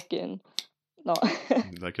all back in. No.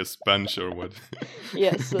 Like a sponge or what?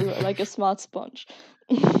 Yes, like a smart sponge.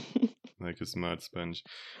 Like a smart sponge.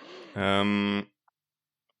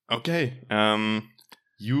 Okay.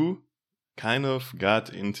 You kind of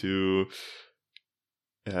got into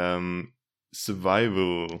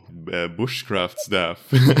survival bushcraft stuff.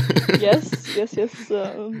 Yes.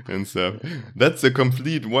 And stuff. That's a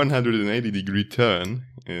complete 180-degree turn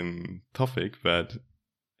in topic, but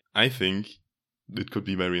I think it could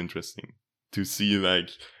be very interesting to see, like,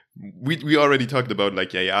 we already talked about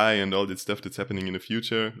like AI and all this stuff that's happening in the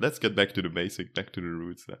future. Let's get back to the basic, back to the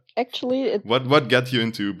roots. Actually, what got you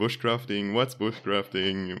into bushcrafting? What's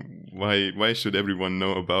bushcrafting? Why should everyone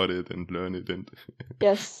know about it and learn it? And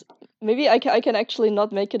yes, maybe I can actually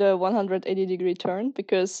not make it a 180-degree turn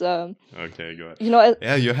because okay, go ahead.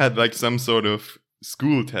 Yeah, you had like some sort of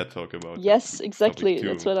school TED talk about yes, exactly.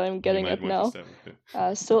 That's what I'm getting at now.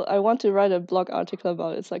 So I want to write a blog article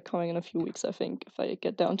about it. It's like coming in a few weeks, I think, if I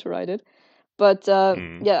get down to write it. But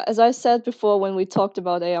yeah, as I said before when we talked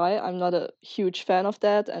about AI, I'm not a huge fan of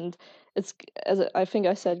that, and it's, as I think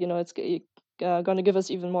I said, it's going to give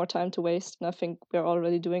us even more time to waste, and I think we're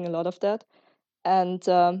already doing a lot of that. And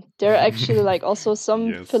there are actually like also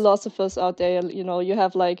some philosophers out there. You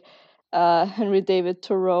have like Henry David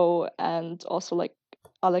Thoreau and also like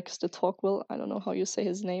Alex de Tocqueville. I don't know how you say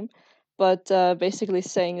his name, but basically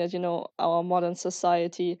saying that our modern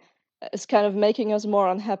society is kind of making us more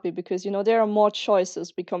unhappy because there are more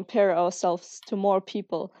choices. We compare ourselves to more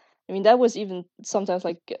people. I mean, that was even sometimes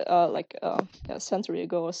like a century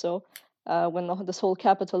ago or so when this whole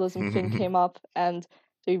capitalism thing came up, and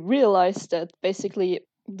they realized that basically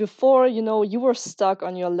before you were stuck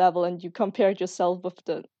on your level and you compared yourself with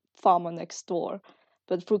the farmer next door,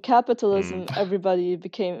 but through capitalism everybody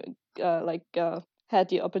became had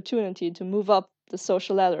the opportunity to move up the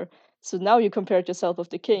social ladder. So now you compared yourself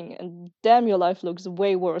with the king, and damn, your life looks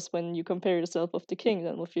way worse when you compare yourself with the king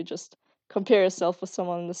than if you just compare yourself with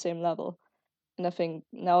someone on the same level. And I think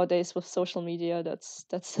nowadays with social media, that's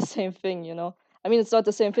the same thing. I mean, it's not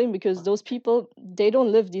the same thing because those people, they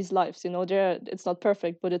don't live these lives. It's not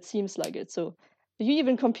perfect, but it seems like it. So you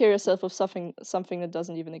even compare yourself with something that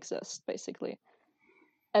doesn't even exist, basically.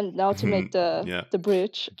 And now to make the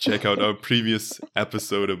bridge, check out our previous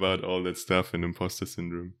episode about all that stuff in imposter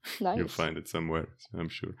syndrome. Nice. You'll find it somewhere, I'm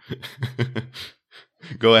sure.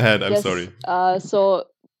 Go ahead. I'm sorry. So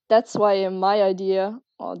that's why my idea,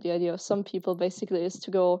 or the idea of some people, basically is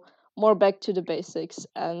to go more back to the basics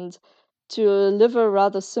and to live a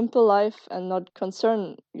rather simple life and not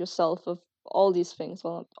concern yourself with all these things.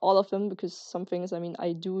 Well, not all of them, because some things, I mean,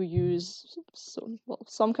 I do use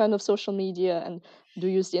some kind of social media and do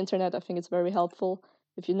use the internet. I think it's very helpful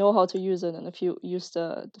if you know how to use it and if you use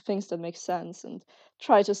the things that make sense, and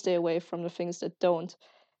try to stay away from the things that don't.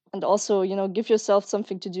 And also, give yourself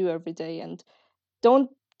something to do every day and don't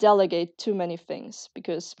delegate too many things,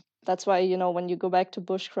 because that's why, when you go back to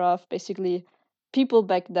bushcraft, basically people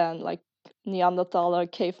back then, like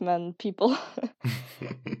Neanderthaler, caveman people,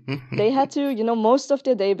 they had to, most of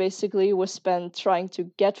their day basically was spent trying to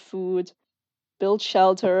get food, build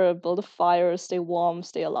shelter, build a fire, stay warm,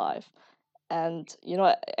 stay alive. And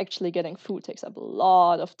actually getting food takes up a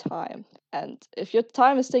lot of time. And if your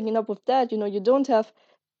time is taken up with that, you don't have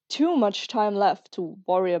too much time left to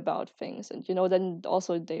worry about things. And then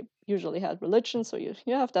also they usually had religion, so you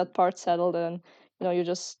have that part settled, and you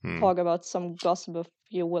just talk about some gossip of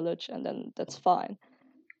your village, and then that's fine.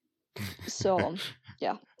 So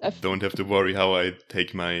yeah, don't have to worry how I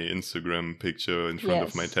take my Instagram picture in front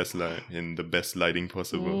of my Tesla in the best lighting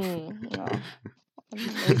possible.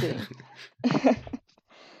 Amazing.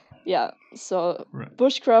 Yeah, so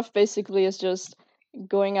bushcraft basically is just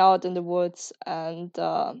going out in the woods and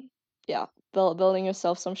building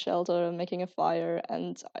yourself some shelter, making a fire,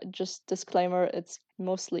 and just disclaimer, it's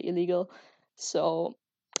mostly illegal. So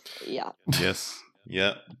yeah. Yes.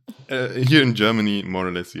 Yeah. Here in Germany, more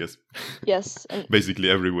or less, yes. Yes. And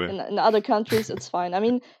basically everywhere. In other countries, it's fine. I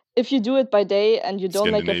mean, if you do it by day and you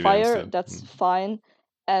don't make a fire, that's fine.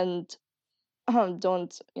 And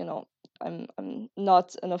don't, I'm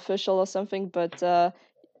not an official or something, but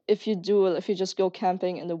if you just go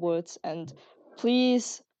camping in the woods, and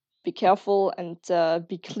please be careful and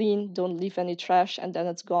be clean, don't leave any trash, and then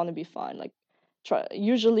it's gonna be fine. Like,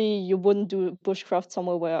 usually you wouldn't do bushcraft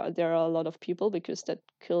somewhere where there are a lot of people, because that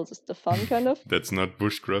kills the fun, kind of. That's not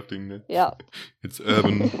bushcrafting then. Yeah. It's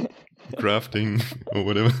urban crafting or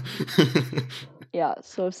whatever. Yeah,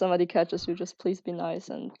 so if somebody catches you, just please be nice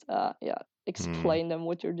and explain them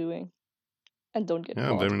what you're doing. And don't get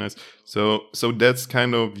caught. Very nice. So that's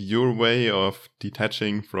kind of your way of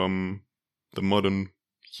detaching from the modern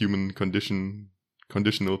human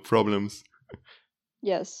conditional problems.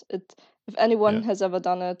 Yes, if anyone has ever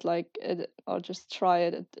done it, or just try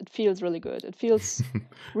it, it feels really good. It feels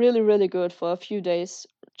really, really good for a few days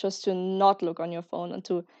just to not look on your phone, and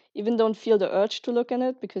to even don't feel the urge to look in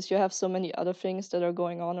it, because you have so many other things that are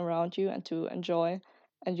going on around you and to enjoy,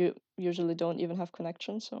 and you usually don't even have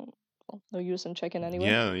connection, so no use in checking anyway.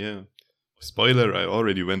 Yeah. Spoiler, I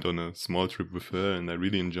already went on a small trip with her and I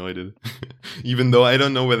really enjoyed it. Even though I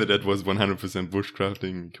don't know whether that was 100%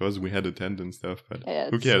 bushcrafting, because we had a tent and stuff, but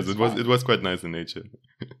who cares? It was quite nice in nature.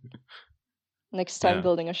 Next time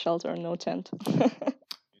building a shelter, no tent.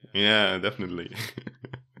 Yeah, definitely.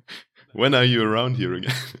 When are you around here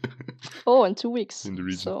again? Oh, in 2 weeks. In the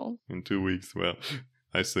region. So. In 2 weeks. Well,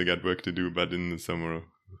 I still got work to do, but in the summer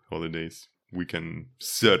holidays we can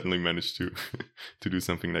certainly manage to do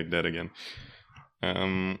something like that again.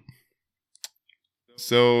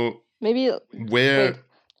 So maybe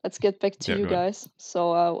let's get back to you guys.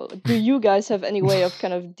 So do you guys have any way of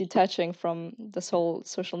kind of detaching from this whole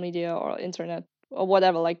social media or internet or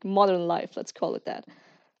whatever, like modern life, let's call it that?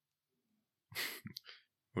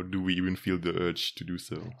 Or do we even feel the urge to do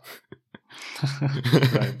so?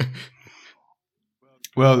 Right.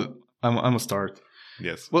 Well, I'm gonna start.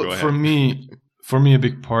 Yes. Well, for me, a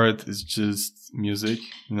big part is just music.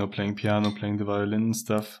 Playing piano, playing the violin and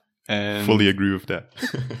stuff. And fully agree with that.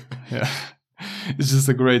 Yeah, it's just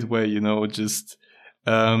a great way.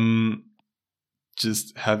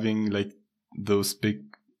 Just having like those big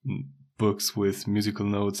books with musical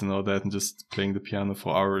notes and all that, and just playing the piano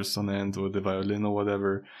for hours on end, or the violin or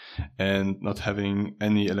whatever, and not having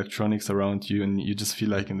any electronics around you, and you just feel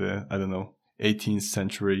like in the 18th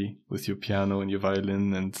century with your piano and your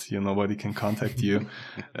violin, and nobody can contact you.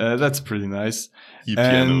 That's pretty nice.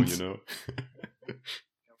 E-piano,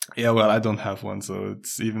 Yeah, well, I don't have one, so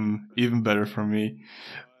it's even better for me.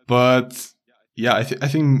 But yeah, I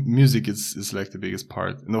think music is like the biggest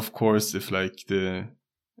part, and of course, if like the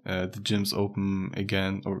gyms open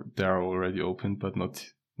again, or they are already open, but not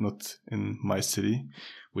in my city,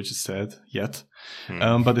 which is sad yet.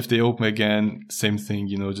 But if they open again, same thing,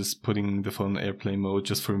 just putting the phone in airplane mode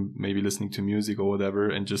just for maybe listening to music or whatever,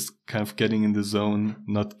 and just kind of getting in the zone,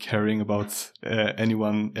 not caring about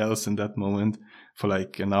anyone else in that moment for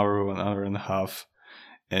like an hour or an hour and a half,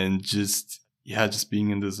 and just being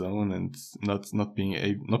in the zone and not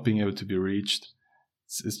being able to be reached.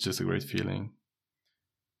 It's just a great feeling.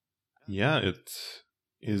 Yeah, it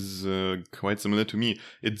is quite similar to me.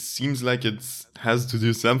 It seems like it has to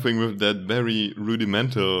do something with that very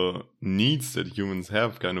rudimental needs that humans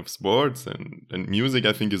have, kind of sports and music.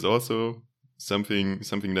 I think is also something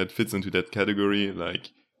that fits into that category,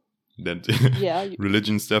 like that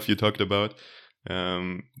religion stuff you talked about.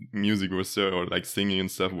 Music was or like singing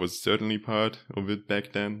and stuff was certainly part of it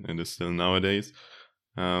back then, and is still nowadays.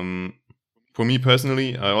 For me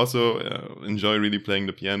personally, I also enjoy really playing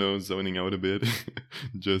the piano, zoning out a bit.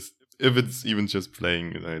 Just if it's even just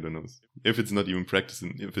playing, I don't know. If it's not even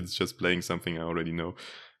practicing, if it's just playing something I already know.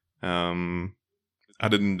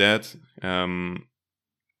 Other than that,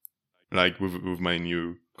 like with my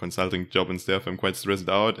new consulting job and stuff, I'm quite stressed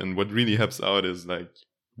out. And what really helps out is like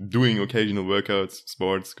doing occasional workouts,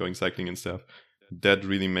 sports, going cycling and stuff. That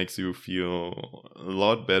really makes you feel a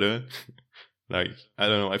lot better. Like, I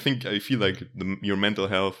don't know. I feel like your mental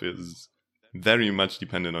health is very much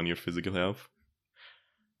dependent on your physical health.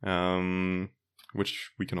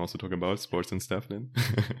 Which we can also talk about sports and stuff then.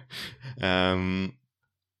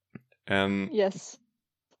 And Yes.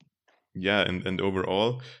 yeah, and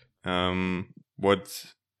overall, what,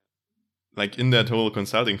 like in that whole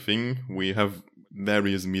consulting thing, we have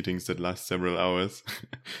various meetings that last several hours.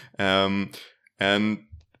 And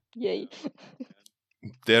Yay.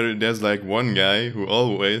 there's like one guy who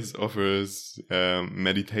always offers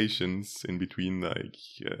meditations in between, like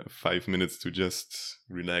 5 minutes to just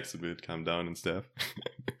relax a bit, calm down and stuff.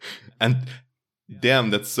 And damn,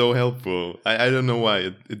 that's so helpful. I don't know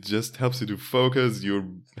why. It just helps you to focus. Your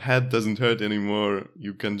head doesn't hurt anymore.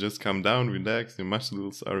 You can just calm down, relax. Your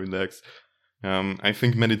muscles are relaxed. I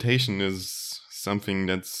think meditation is something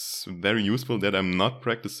that's very useful that I'm not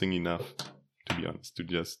practicing enough, to be honest, to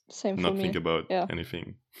just Same for not me. think about Yeah.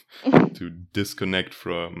 anything, to disconnect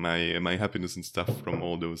from my happiness and stuff from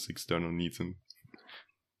all those external needs and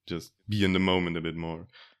just be in the moment a bit more.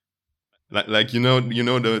 Like you know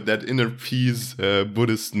that inner peace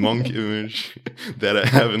Buddhist monk image that I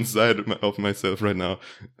have inside of myself right now.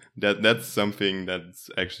 That's something that's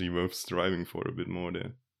actually worth striving for a bit more.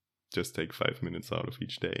 There, just take 5 minutes out of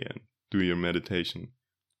each day and do your meditation.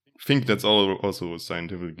 I think that's also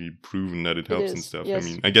scientifically proven that it helps and is, stuff. yes. I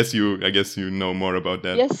mean, I guess you know more about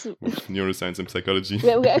that. Yes. With neuroscience and psychology.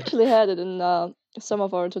 we actually had it in some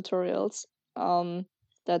of our tutorials.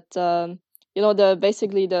 That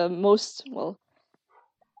basically the most, well,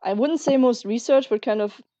 I wouldn't say most research, but kind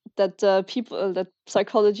of that that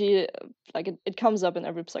psychology, like it comes up in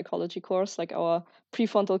every psychology course, like our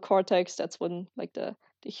prefrontal cortex. That's when like the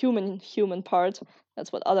human part.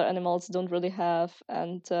 That's what other animals don't really have,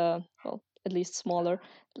 and well, at least smaller.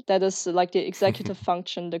 That is like the executive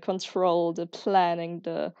function, the control, the planning,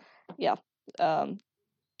 the yeah. Um,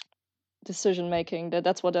 decision making.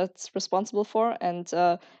 That's what that's responsible for, and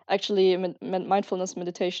actually mindfulness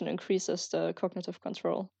meditation increases the cognitive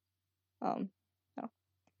control. Yeah.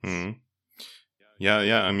 Mm.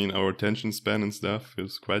 Yeah. I mean, our attention span and stuff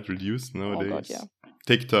is quite reduced nowadays. Oh god, yeah.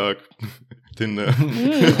 TikTok, Tinder.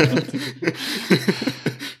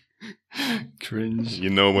 Cringe. You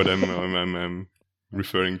know what I'm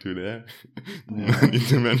referring to there. No need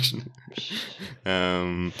to mention.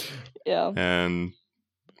 Yeah. And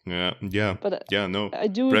yeah. But No. I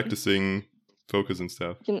do Practicing focus and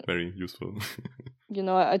stuff, You- very useful.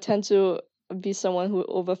 I tend to be someone who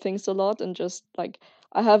overthinks a lot, and just like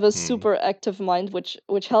I have a super active mind,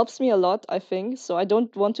 which helps me a lot, I think. So I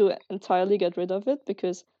don't want to entirely get rid of it,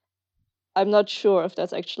 because I'm not sure if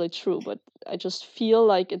that's actually true, but I just feel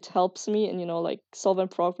like it helps me in, like solving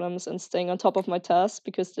problems and staying on top of my tasks,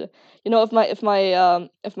 because if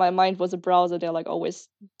my mind was a browser, there are like always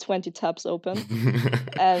 20 tabs open.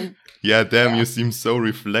 And yeah, damn, you seem so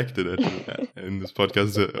reflected in this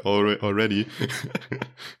podcast already.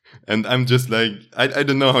 And I'm just like, I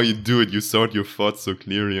don't know how you do it. You sort your thoughts so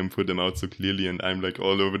clearly and put them out so clearly, and I'm like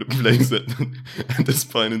all over the place at this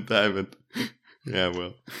point in time. And yeah,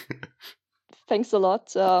 well. Thanks a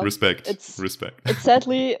lot. Respect. It's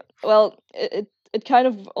sadly, well, it kind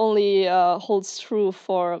of only holds true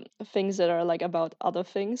for things that are like about other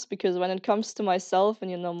things, because when it comes to myself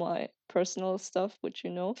and my personal stuff, which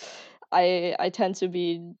I tend to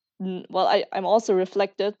be I'm also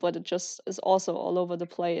reflected, but it just is also all over the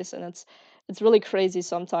place, and it's really crazy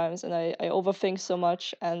sometimes, and I overthink so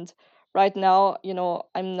much. And right now,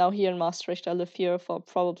 I'm now here in Maastricht. I live here for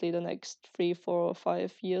probably the next 3, 4, or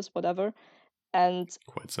 5 years, whatever. And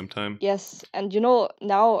quite some time. yes, and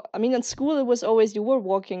now, I mean, in school it was always you were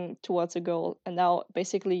walking towards a goal, and now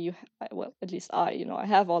basically well, at least I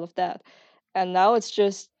have all of that, and now it's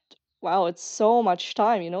just, wow, it's so much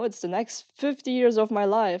time. It's the next 50 years of my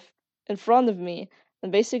life in front of me,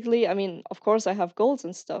 and basically, I mean, of course I have goals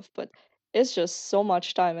and stuff, but it's just so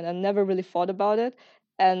much time, and I never really thought about it,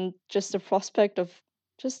 and just the prospect of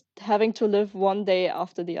just having to live one day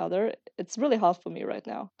after the other, it's really hard for me right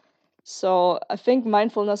now. So I think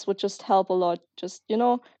mindfulness would just help a lot. Just,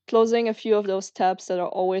 closing a few of those tabs that are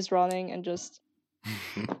always running, and just,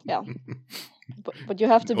 yeah. But you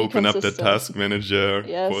have to be open consistent. up the task manager,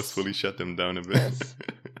 Yes. forcefully shut them down a bit. Yes.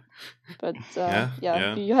 But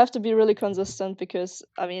yeah. you have to be really consistent, because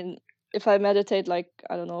I mean, if I meditate, like,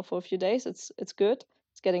 I don't know, for a few days, it's good.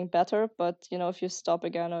 It's getting better, but if you stop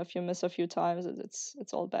again, or if you miss a few times,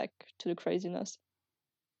 it's all back to the craziness.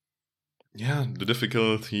 Yeah, the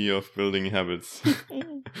difficulty of building habits.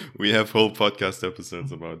 We have whole podcast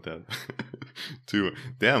episodes about that too.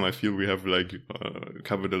 Damn, I feel we have like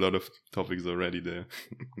covered a lot of topics already there.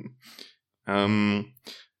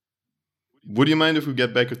 Would you mind if we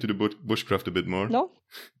get back to the bushcraft a bit more? No?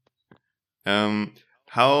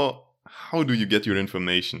 How do you get your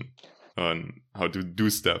information on how to do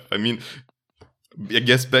stuff? I mean, I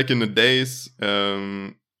guess back in the days,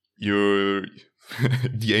 your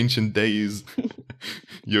the ancient days,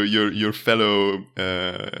 your fellow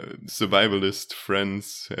survivalist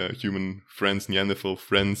friends, human friends, Neanderthal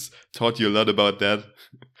friends, taught you a lot about that.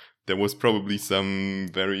 There was probably some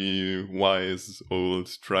very wise old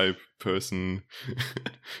tribe person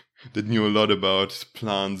that knew a lot about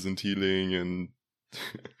plants and healing and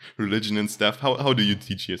religion and stuff. How do you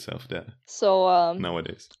teach yourself that So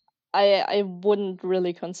nowadays? I wouldn't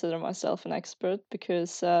really consider myself an expert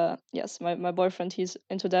because yes, my boyfriend, he's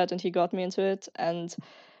into that and he got me into it, and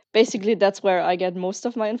basically that's where I get most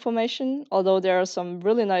of my information, although there are some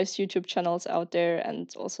really nice YouTube channels out there and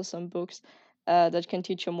also some books that can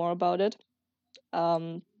teach you more about it.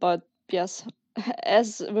 But yes,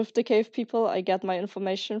 as with the cave people, I get my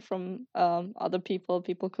information from other people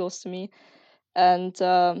close to me, and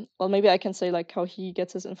well, maybe I can say like how he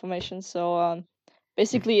gets his information. So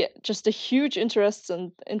basically, just a huge interest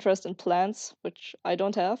in plants, which I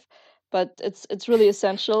don't have, but it's really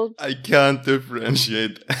essential. I can't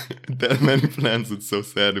differentiate that many plants. It's so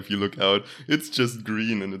sad if you look out. It's just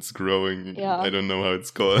green and it's growing. Yeah. I don't know how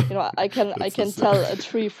it's called. You know, I can That's so tell sad. a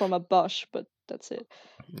tree from a bush, but that's it.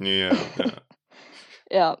 Yeah.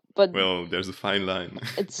 Yeah, but Well, there's a fine line.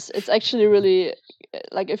 it's actually really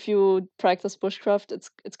like if you practice bushcraft,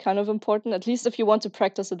 it's kind of important, at least if you want to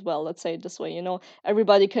practice it well. Let's say it this way, you know,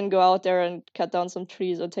 everybody can go out there and cut down some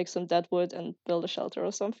trees or take some dead wood and build a shelter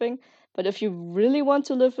or something, but if you really want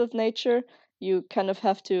to live with nature, you kind of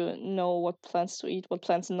have to know what plants to eat, what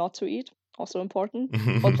plants not to eat, also important,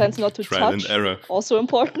 what plants not to Trial and touch, error. also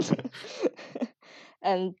important.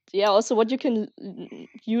 And yeah, also what you can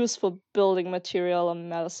use for building material or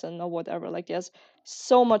medicine or whatever. Like there's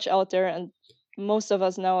so much out there, and most of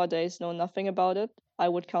us nowadays know nothing about it. I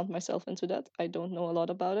would count myself into that. I don't know a lot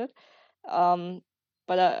about it. um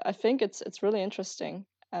but I think it's really interesting,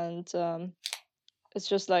 and it's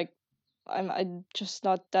just like I'm just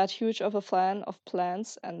not that huge of a fan of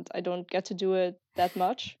plants, and I don't get to do it that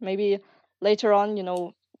much. Maybe later on, you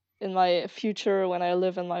know, in my future when I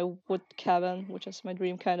live in my wood cabin, which is my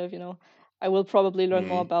dream kind of, you know, I will probably learn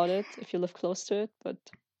more about it if you live close to it. But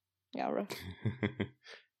yeah,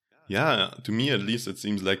 Yeah, to me at least, it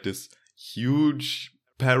seems like this huge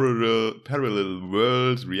parallel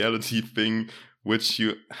world reality thing, which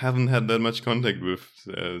you haven't had that much contact with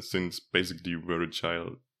since basically you were a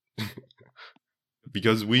child.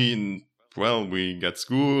 Because we got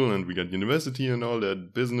school and we got university and all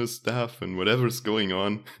that business stuff and whatever's going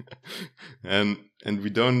on, and we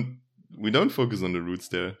don't focus on the roots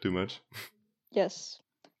there too much. yes.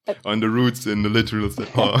 On the roots in the literal sense.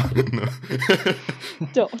 Oh, no.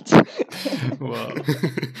 Don't. Wow.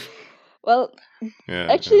 Well, Yeah,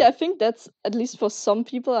 actually, yeah. I think that's at least for some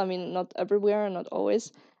people. I mean, not everywhere, not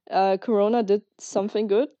always. Corona did something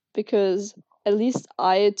good because at least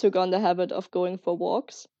I took on the habit of going for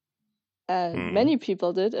walks, and many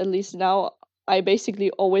people did. At least now, I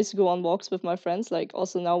basically always go on walks with my friends. Like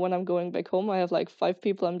also now, when I'm going back home, I have like 5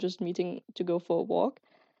 people I'm just meeting to go for a walk.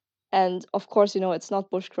 And of course, you know, it's not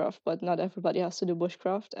bushcraft, but not everybody has to do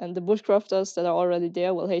bushcraft. And the bushcrafters that are already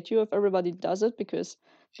there will hate you if everybody does it because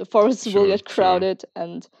the forests will Sure, get crowded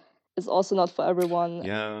and it's also not for everyone.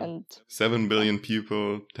 Yeah, And 7 billion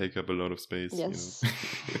people take up a lot of space, yes,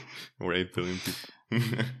 or 8 billion people.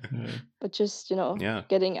 Yeah. but just, you know, Yeah,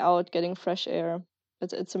 getting out, getting fresh air,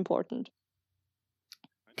 it's important.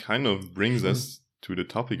 kind of brings Sure. us to the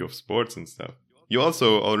topic of sports and stuff. You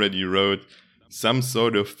also already wrote some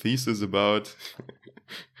sort of thesis about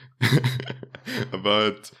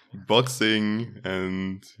about boxing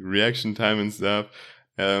and reaction time and stuff.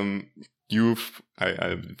 I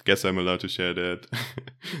guess I'm allowed to share that.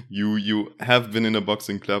 you have been in a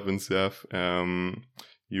boxing club and stuff.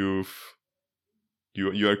 You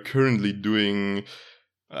are currently doing,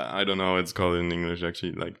 I don't know how it's called in English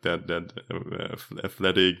actually, like that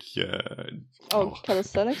athletic.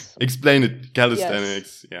 Calisthenics? Explain it.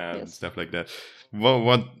 Calisthenics, yeah, Yes. stuff like that.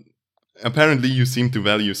 What? Apparently, you seem to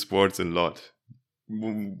value sports a lot.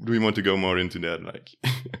 Do we want to go more into that? Like,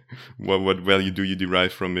 what value do you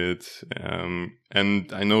derive from it?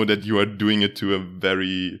 And I know that you are doing it to a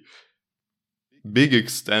very big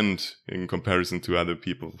extent in comparison to other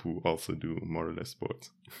people who also do more or less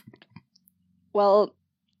sports. Well,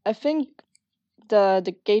 I think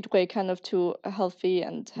the gateway kind of to a healthy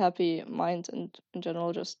and happy mind and in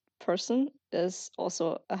general just person is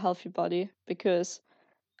also a healthy body, because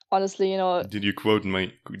honestly, Did you quote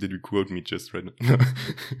me just right now?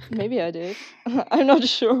 maybe I did. I'm not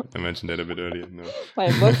sure. I mentioned that a bit earlier. No.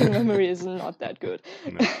 My working memory is not that good.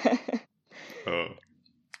 No.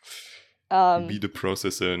 Oh. Be the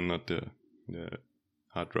processor, not the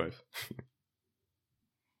hard drive.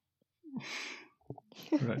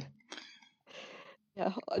 Right.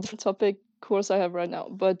 Yeah, a different topic course I have right now,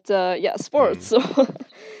 but yeah, sports. So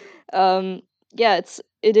yeah,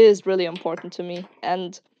 it is really important to me,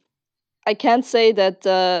 and I can't say that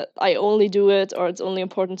I only do it or it's only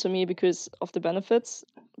important to me because of the benefits.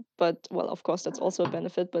 But well, of course, that's also a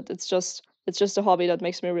benefit. But it's just a hobby that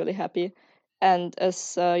makes me really happy. And as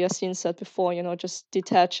Yassine said before, just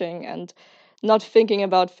detaching and not thinking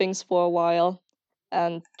about things for a while,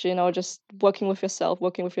 and just working with yourself,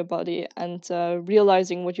 working with your body, and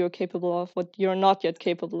realizing what you're capable of, what you're not yet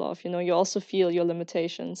capable of. You also feel your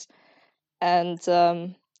limitations, and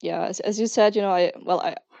yeah, as you said,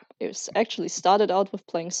 I actually started out with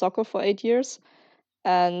playing soccer for 8 years,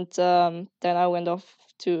 and then I went off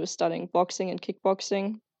to studying boxing and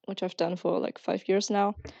kickboxing, which I've done for like 5 years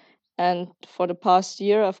now. And for the past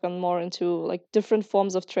year, I've gone more into like different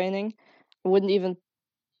forms of training. I wouldn't even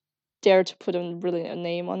dare to put really a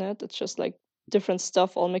name on it. It's just like different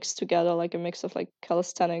stuff all mixed together, like a mix of like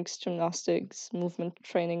calisthenics, gymnastics, movement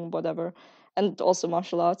training, whatever, and also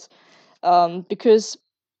martial arts. Because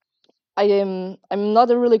I'm not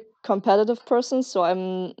a really competitive person, so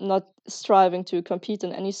I'm not striving to compete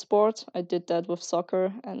in any sport. I did that with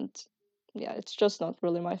soccer, and yeah, it's just not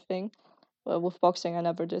really my thing. With boxing, I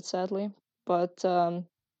never did, sadly. But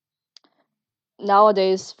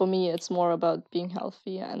nowadays, for me, it's more about being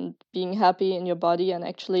healthy and being happy in your body and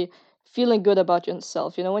actually feeling good about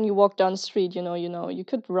yourself. When you walk down the street, you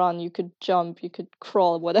could run, you could jump, you could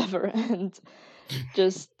crawl, whatever, and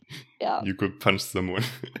just yeah. You could punch someone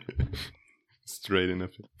straight in the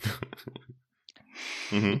face.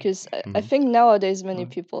 Because I think nowadays many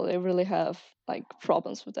people, they really have like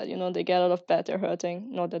problems with that. They get out of bed, they're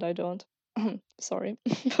hurting. Not that I don't. Sorry,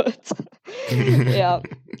 but yeah.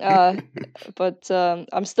 But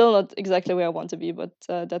I'm still not exactly where I want to be. But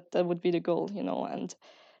that would be the goal. And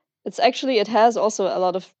it has also a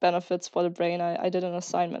lot of benefits for the brain. I did an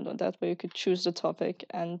assignment on that where you could choose the topic,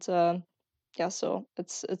 and yeah, so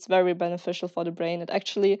it's very beneficial for the brain. It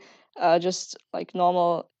actually just like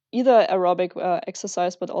normal either aerobic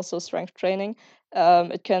exercise, but also strength training.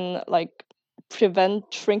 It can like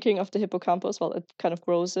prevent shrinking of the hippocampus. Well, it kind of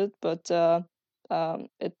grows it, but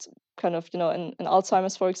it kind of in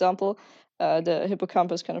Alzheimer's, for example, the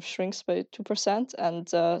hippocampus kind of shrinks by 2%,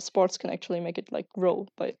 and sports can actually make it like grow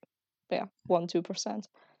by 1-2%.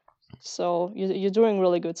 So you're doing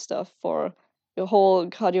really good stuff for your whole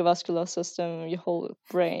cardiovascular system, your whole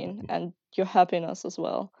brain, and your happiness as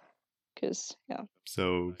well. Because yeah,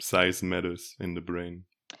 so size matters in the brain.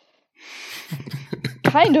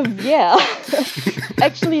 kind of, yeah.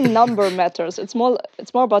 Actually, number matters. It's more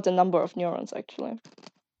about the number of neurons, actually.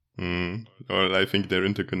 Or I think they're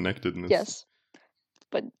interconnectedness. Yes,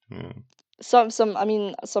 but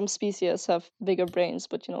some species have bigger brains,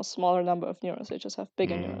 but smaller number of neurons. They just have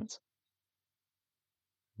bigger neurons.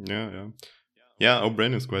 Yeah, our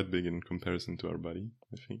brain is quite big in comparison to our body,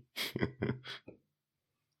 I think.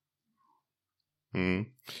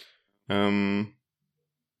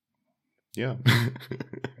 Yeah.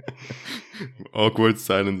 Awkward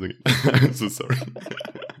silence again. I'm so sorry.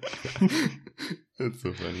 That's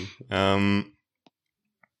so funny.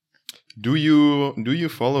 Do you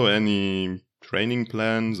follow any training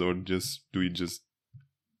plans, or do you just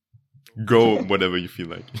go whatever you feel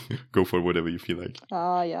like? Go for whatever you feel like.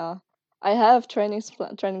 Yeah. I have training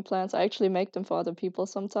plans. I actually make them for other people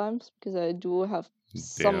sometimes because I do have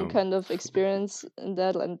some kind of experience in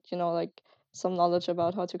that, and like some knowledge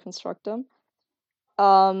about how to construct them.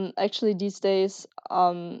 Actually, these days,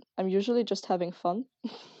 I'm usually just having fun.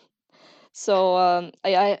 So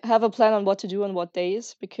I have a plan on what to do on what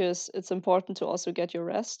days, because it's important to also get your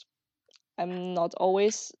rest. I'm not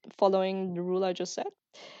always following the rule I just said,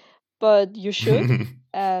 but you should.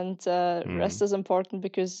 And rest is important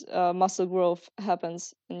because muscle growth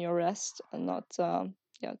happens in your rest, and not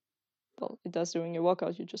well, it does during your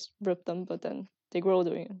workout. You just rip them, but then they grow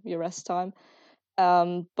during your rest time.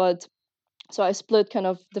 But so I split kind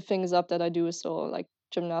of the things up that I do. So like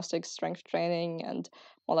gymnastics, strength training, and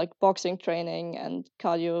more like boxing training and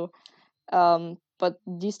cardio. But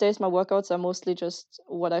these days my workouts are mostly just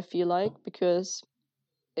what I feel like, because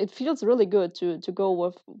it feels really good to go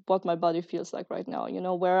with what my body feels like right now.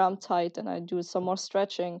 Where I'm tight and I do some more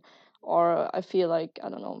stretching, or I feel like, I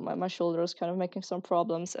don't know, my shoulder is kind of making some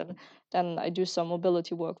problems, and then I do some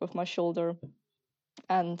mobility work with my shoulder.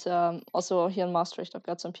 And also here in Maastricht, I've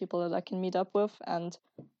got some people that I can meet up with, and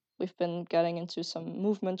we've been getting into some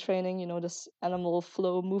movement training, this animal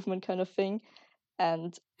flow movement kind of thing.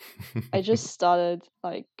 And I just started,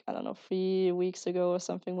 like, I don't know, 3 weeks ago or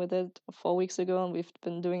something with it, or 4 weeks ago, and we've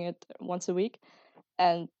been doing it once a week.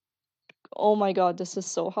 And oh my God, this is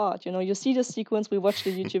so hard. You see the sequence, we watched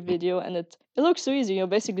the YouTube video, and it looks so easy. You're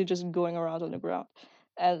basically just going around on the ground.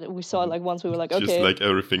 And we saw it like once, we were like, Just okay. like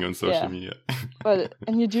everything on social Yeah. media.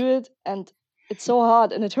 And you do it, and it's so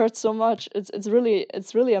hard, and it hurts so much. It's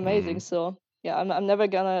really amazing. Mhm. So yeah, I'm never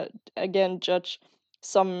gonna again judge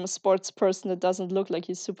some sports person that doesn't look like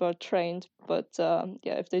he's super trained. But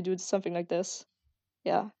yeah, if they do something like this,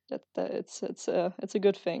 yeah, that it's a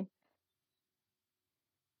good thing.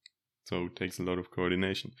 So it takes a lot of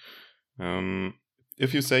coordination.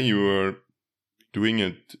 If you say you were doing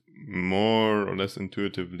it more or less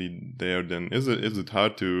intuitively there, then is it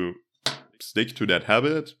hard to stick to that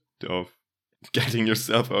habit of getting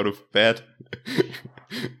yourself out of bed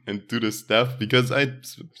and do the stuff? Because I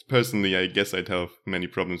guess I'd have many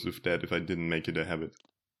problems with that if I didn't make it a habit.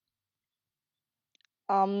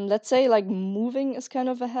 Let's say like moving is kind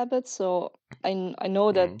of a habit. So I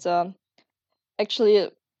know that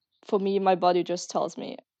actually, for me, my body just tells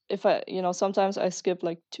me if sometimes I skip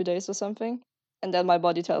like 2 days or something, and then my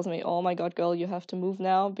body tells me, "Oh my God, girl, you have to move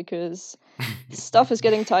now because stuff is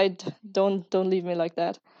getting tight. Don't leave me like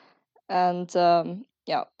that." And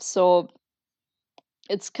yeah, so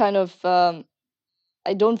it's kind of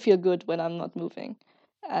I don't feel good when I'm not moving,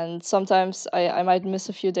 and sometimes I might miss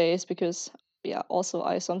a few days because yeah, also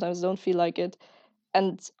I sometimes don't feel like it,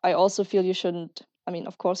 and I also feel you shouldn't. I mean,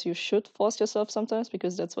 of course, you should force yourself sometimes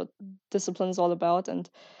because that's what discipline is all about.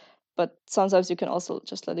 But sometimes you can also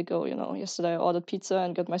just let it go. Yesterday I ordered pizza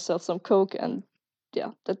and got myself some Coke, and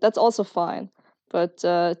yeah, that's also fine. But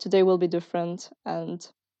today will be different, and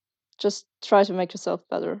just try to make yourself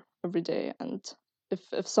better every day. And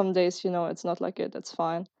if some days it's not like it, that's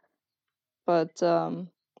fine. But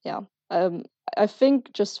yeah, um, I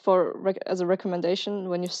think just as a recommendation,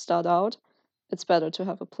 when you start out, it's better to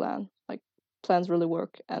have a plan. Like, plans really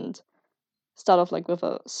work, and start off like with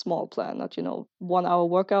a small plan, not 1 hour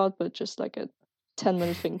workout, but just like a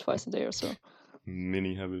 10-minute thing twice a day or so.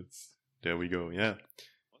 Mini habits. There we go. Yeah.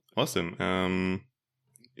 Awesome.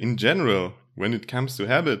 In general, when it comes to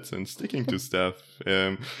habits and sticking to stuff,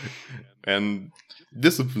 and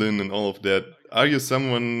discipline and all of that, are you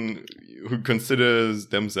someone who considers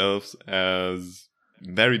themselves as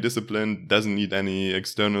very disciplined, doesn't need any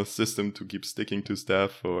external system to keep sticking to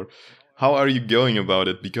stuff? Or how are you going about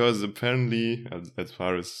it? Because apparently, as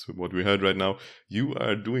far as what we heard right now, you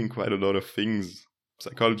are doing quite a lot of things,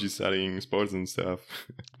 psychology studying, sports and stuff.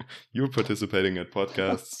 You're participating at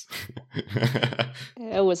podcasts.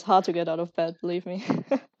 It was hard to get out of bed, believe me.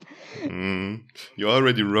 You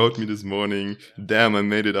already wrote me this morning. Damn, I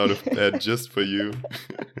made it out of bed just for you.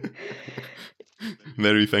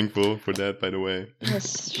 Very thankful for that, by the way.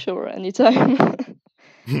 Yes, sure, anytime.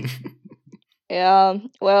 Yeah,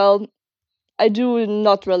 well, I do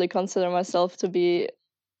not really consider myself to be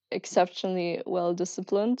exceptionally well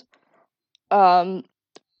disciplined.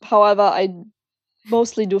 However, I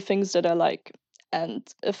mostly do things that I like. And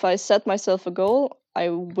if I set myself a goal, I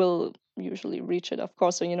will usually reach it. Of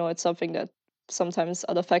course, so, it's something that sometimes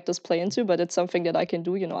other factors play into, but it's something that I can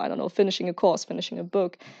do. I don't know, finishing a course, finishing a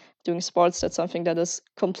book, doing sports, that's something that is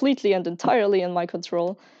completely and entirely in my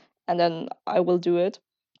control. And then I will do it.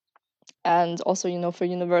 And also, for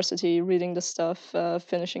university, reading the stuff,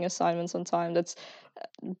 finishing assignments on time,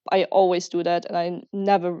 I always do that. And I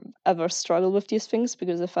never, ever struggle with these things,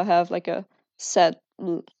 because if I have like a set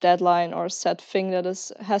deadline or set thing that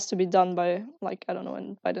has to be done by, like, I don't know,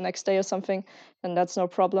 and by the next day or something, then that's no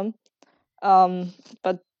problem.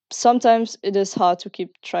 But sometimes it is hard to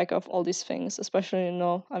keep track of all these things, especially,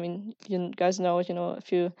 I mean, you guys know,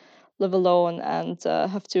 if you live alone and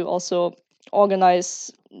have to also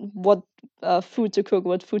organize what food to cook,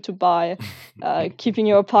 what food to buy, keeping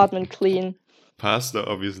your apartment clean. Pasta,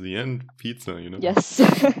 obviously, and pizza, Yes.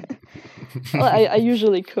 Well, I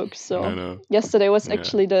usually cook, so No. yesterday was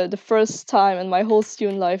actually the first time in my whole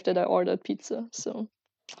student life that I ordered pizza, so.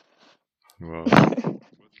 Wow.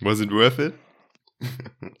 Was it worth it?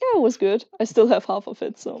 Yeah, it was good. I still have half of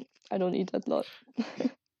it, so I don't eat that lot.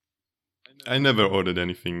 I never ordered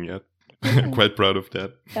anything yet. Quite proud of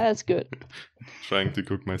that. Yeah, it's good. Trying to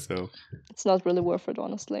cook myself. It's not really worth it,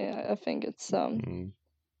 honestly. I think it's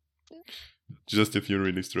Just if you're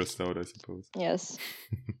really stressed out, I suppose. Yes.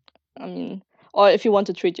 I mean, or if you want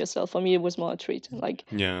to treat yourself. For me, it was more a treat. Like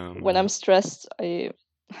Yeah. when I'm stressed, I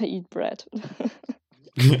eat bread.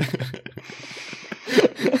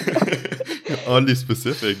 Oddly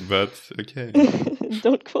specific, but okay.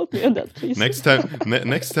 Don't quote me on that, please. Next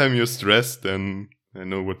time you're stressed, then I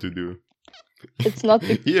know what to do. It's not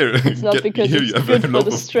Here, it's not because here it's you have good a for loaf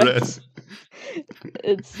the of stress.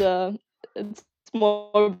 bread. It's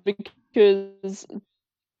more because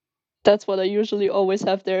that's what I usually always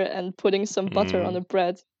have there, and putting some butter on a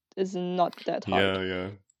bread is not that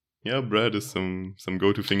hard. Yeah, bread is some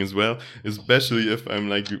go-to thing as well, especially if I'm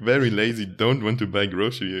like very lazy, don't want to buy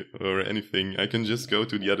grocery or anything. I can just go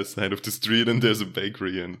to the other side of the street and there's a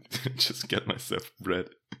bakery and just get myself bread.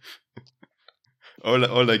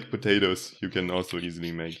 or like potatoes, you can also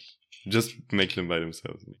easily make. Just make them by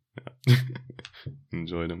themselves. Yeah.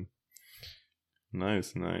 Enjoy them.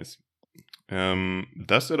 Nice. Does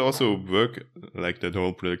that also work, like that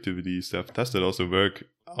whole productivity stuff, does that also work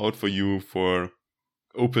out for you for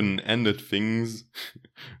open-ended things?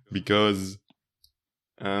 Because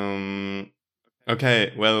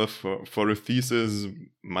okay, well, for a thesis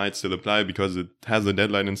might still apply because it has a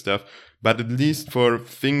deadline and stuff, but at least for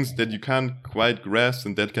things that you can't quite grasp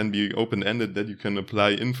and that can be open-ended, that you can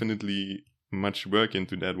apply infinitely much work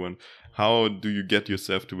into that one, how do you get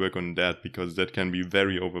yourself to work on that? Because that can be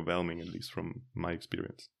very overwhelming, at least from my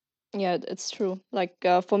experience. Yeah, it's true. Like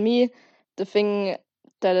for me, the thing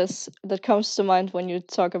that comes to mind when you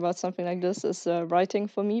talk about something like this is writing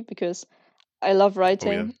for me, because I love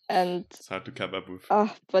writing. And it's hard to keep up with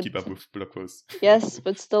blog posts. Yes,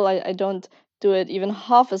 but still I don't do it even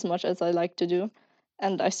half as much as I like to do,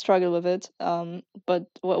 and I struggle with it. But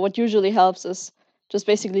what usually helps is just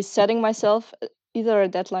basically setting myself either a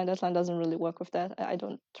deadline. Deadline doesn't really work with that. I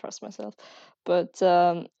don't trust myself, but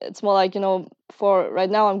it's more like, for right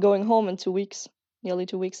now I'm going home in 2 weeks, nearly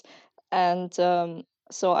 2 weeks, and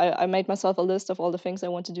so I made myself a list of all the things I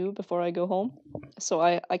want to do before I go home. So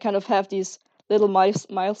I kind of have these little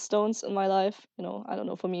milestones in my life. I don't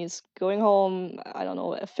know, for me it's going home, I don't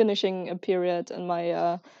know, finishing a period in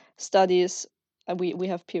my studies. We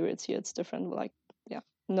have periods here, it's different, like, yeah,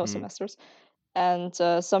 no semesters, and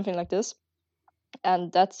something like this.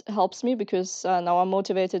 And that helps me because now I'm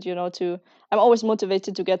motivated, I'm always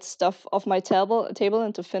motivated to get stuff off my table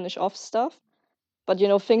and to finish off stuff. But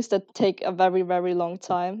things that take a very, very long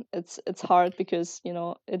time, it's hard because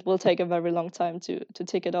it will take a very long time to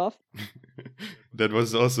tick it off. That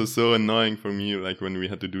was also so annoying for me. Like when we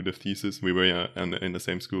had to do the thesis, we were in the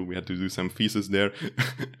same school. We had to do some thesis there.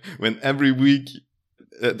 When every week,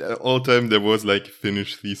 at all time, there was like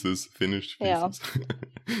finished thesis in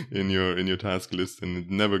your task list, and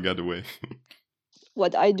it never got away.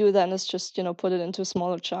 What I do then is just put it into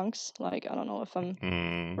smaller chunks. Like, I don't know, if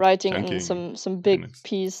I'm writing in some big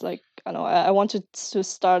piece, like, I know I wanted to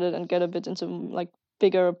start it and get a bit into like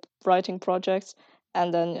bigger writing projects,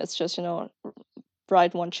 and then it's just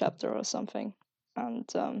write one chapter or something.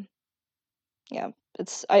 And yeah,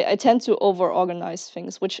 I tend to over organize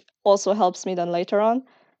things, which also helps me then later on.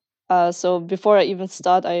 So before I even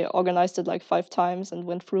start, I organized it like 5 times and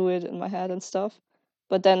went through it in my head and stuff.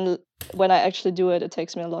 But then when I actually do it, it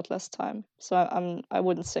takes me a lot less time. So I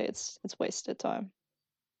wouldn't say it's wasted time.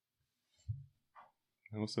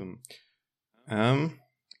 Awesome.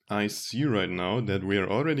 I see right now that we are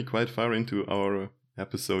already quite far into our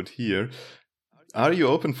episode here. Are you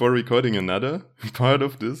open for recording another part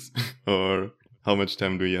of this, or how much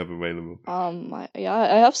time do you have available?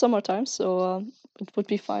 I have some more time, so it would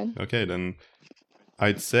be fine. Okay, then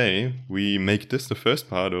I'd say we make this the first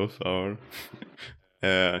part of our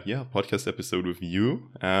podcast episode with you.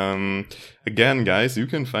 Again, guys, you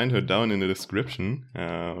can find her down in the description.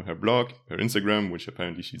 Her blog, her Instagram, which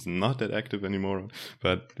apparently she's not that active anymore,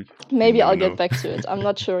 but maybe I'll get back to it. I'm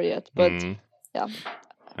not sure yet, but yeah.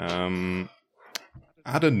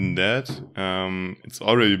 Other than that, it's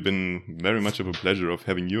already been very much of a pleasure of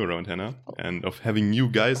having you around, Hannah, and of having you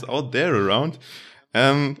guys out there around.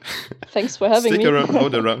 Thanks for having me. Stick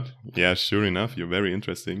around. Yeah, sure enough, you're very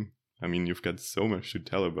interesting. I mean, you've got so much to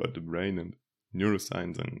tell about the brain and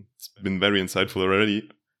neuroscience, and it's been very insightful already,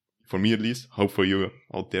 for me at least. Hope for you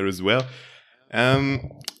out there as well.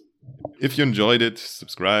 If you enjoyed it,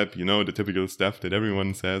 subscribe, the typical stuff that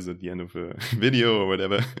everyone says at the end of a video or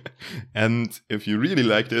whatever. And if you really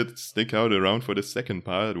liked it, stick around for the second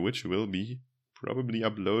part, which will be probably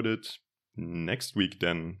uploaded next week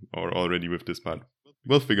then, or already with this part.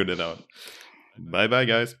 We'll figure that out. Bye-bye,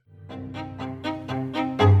 guys.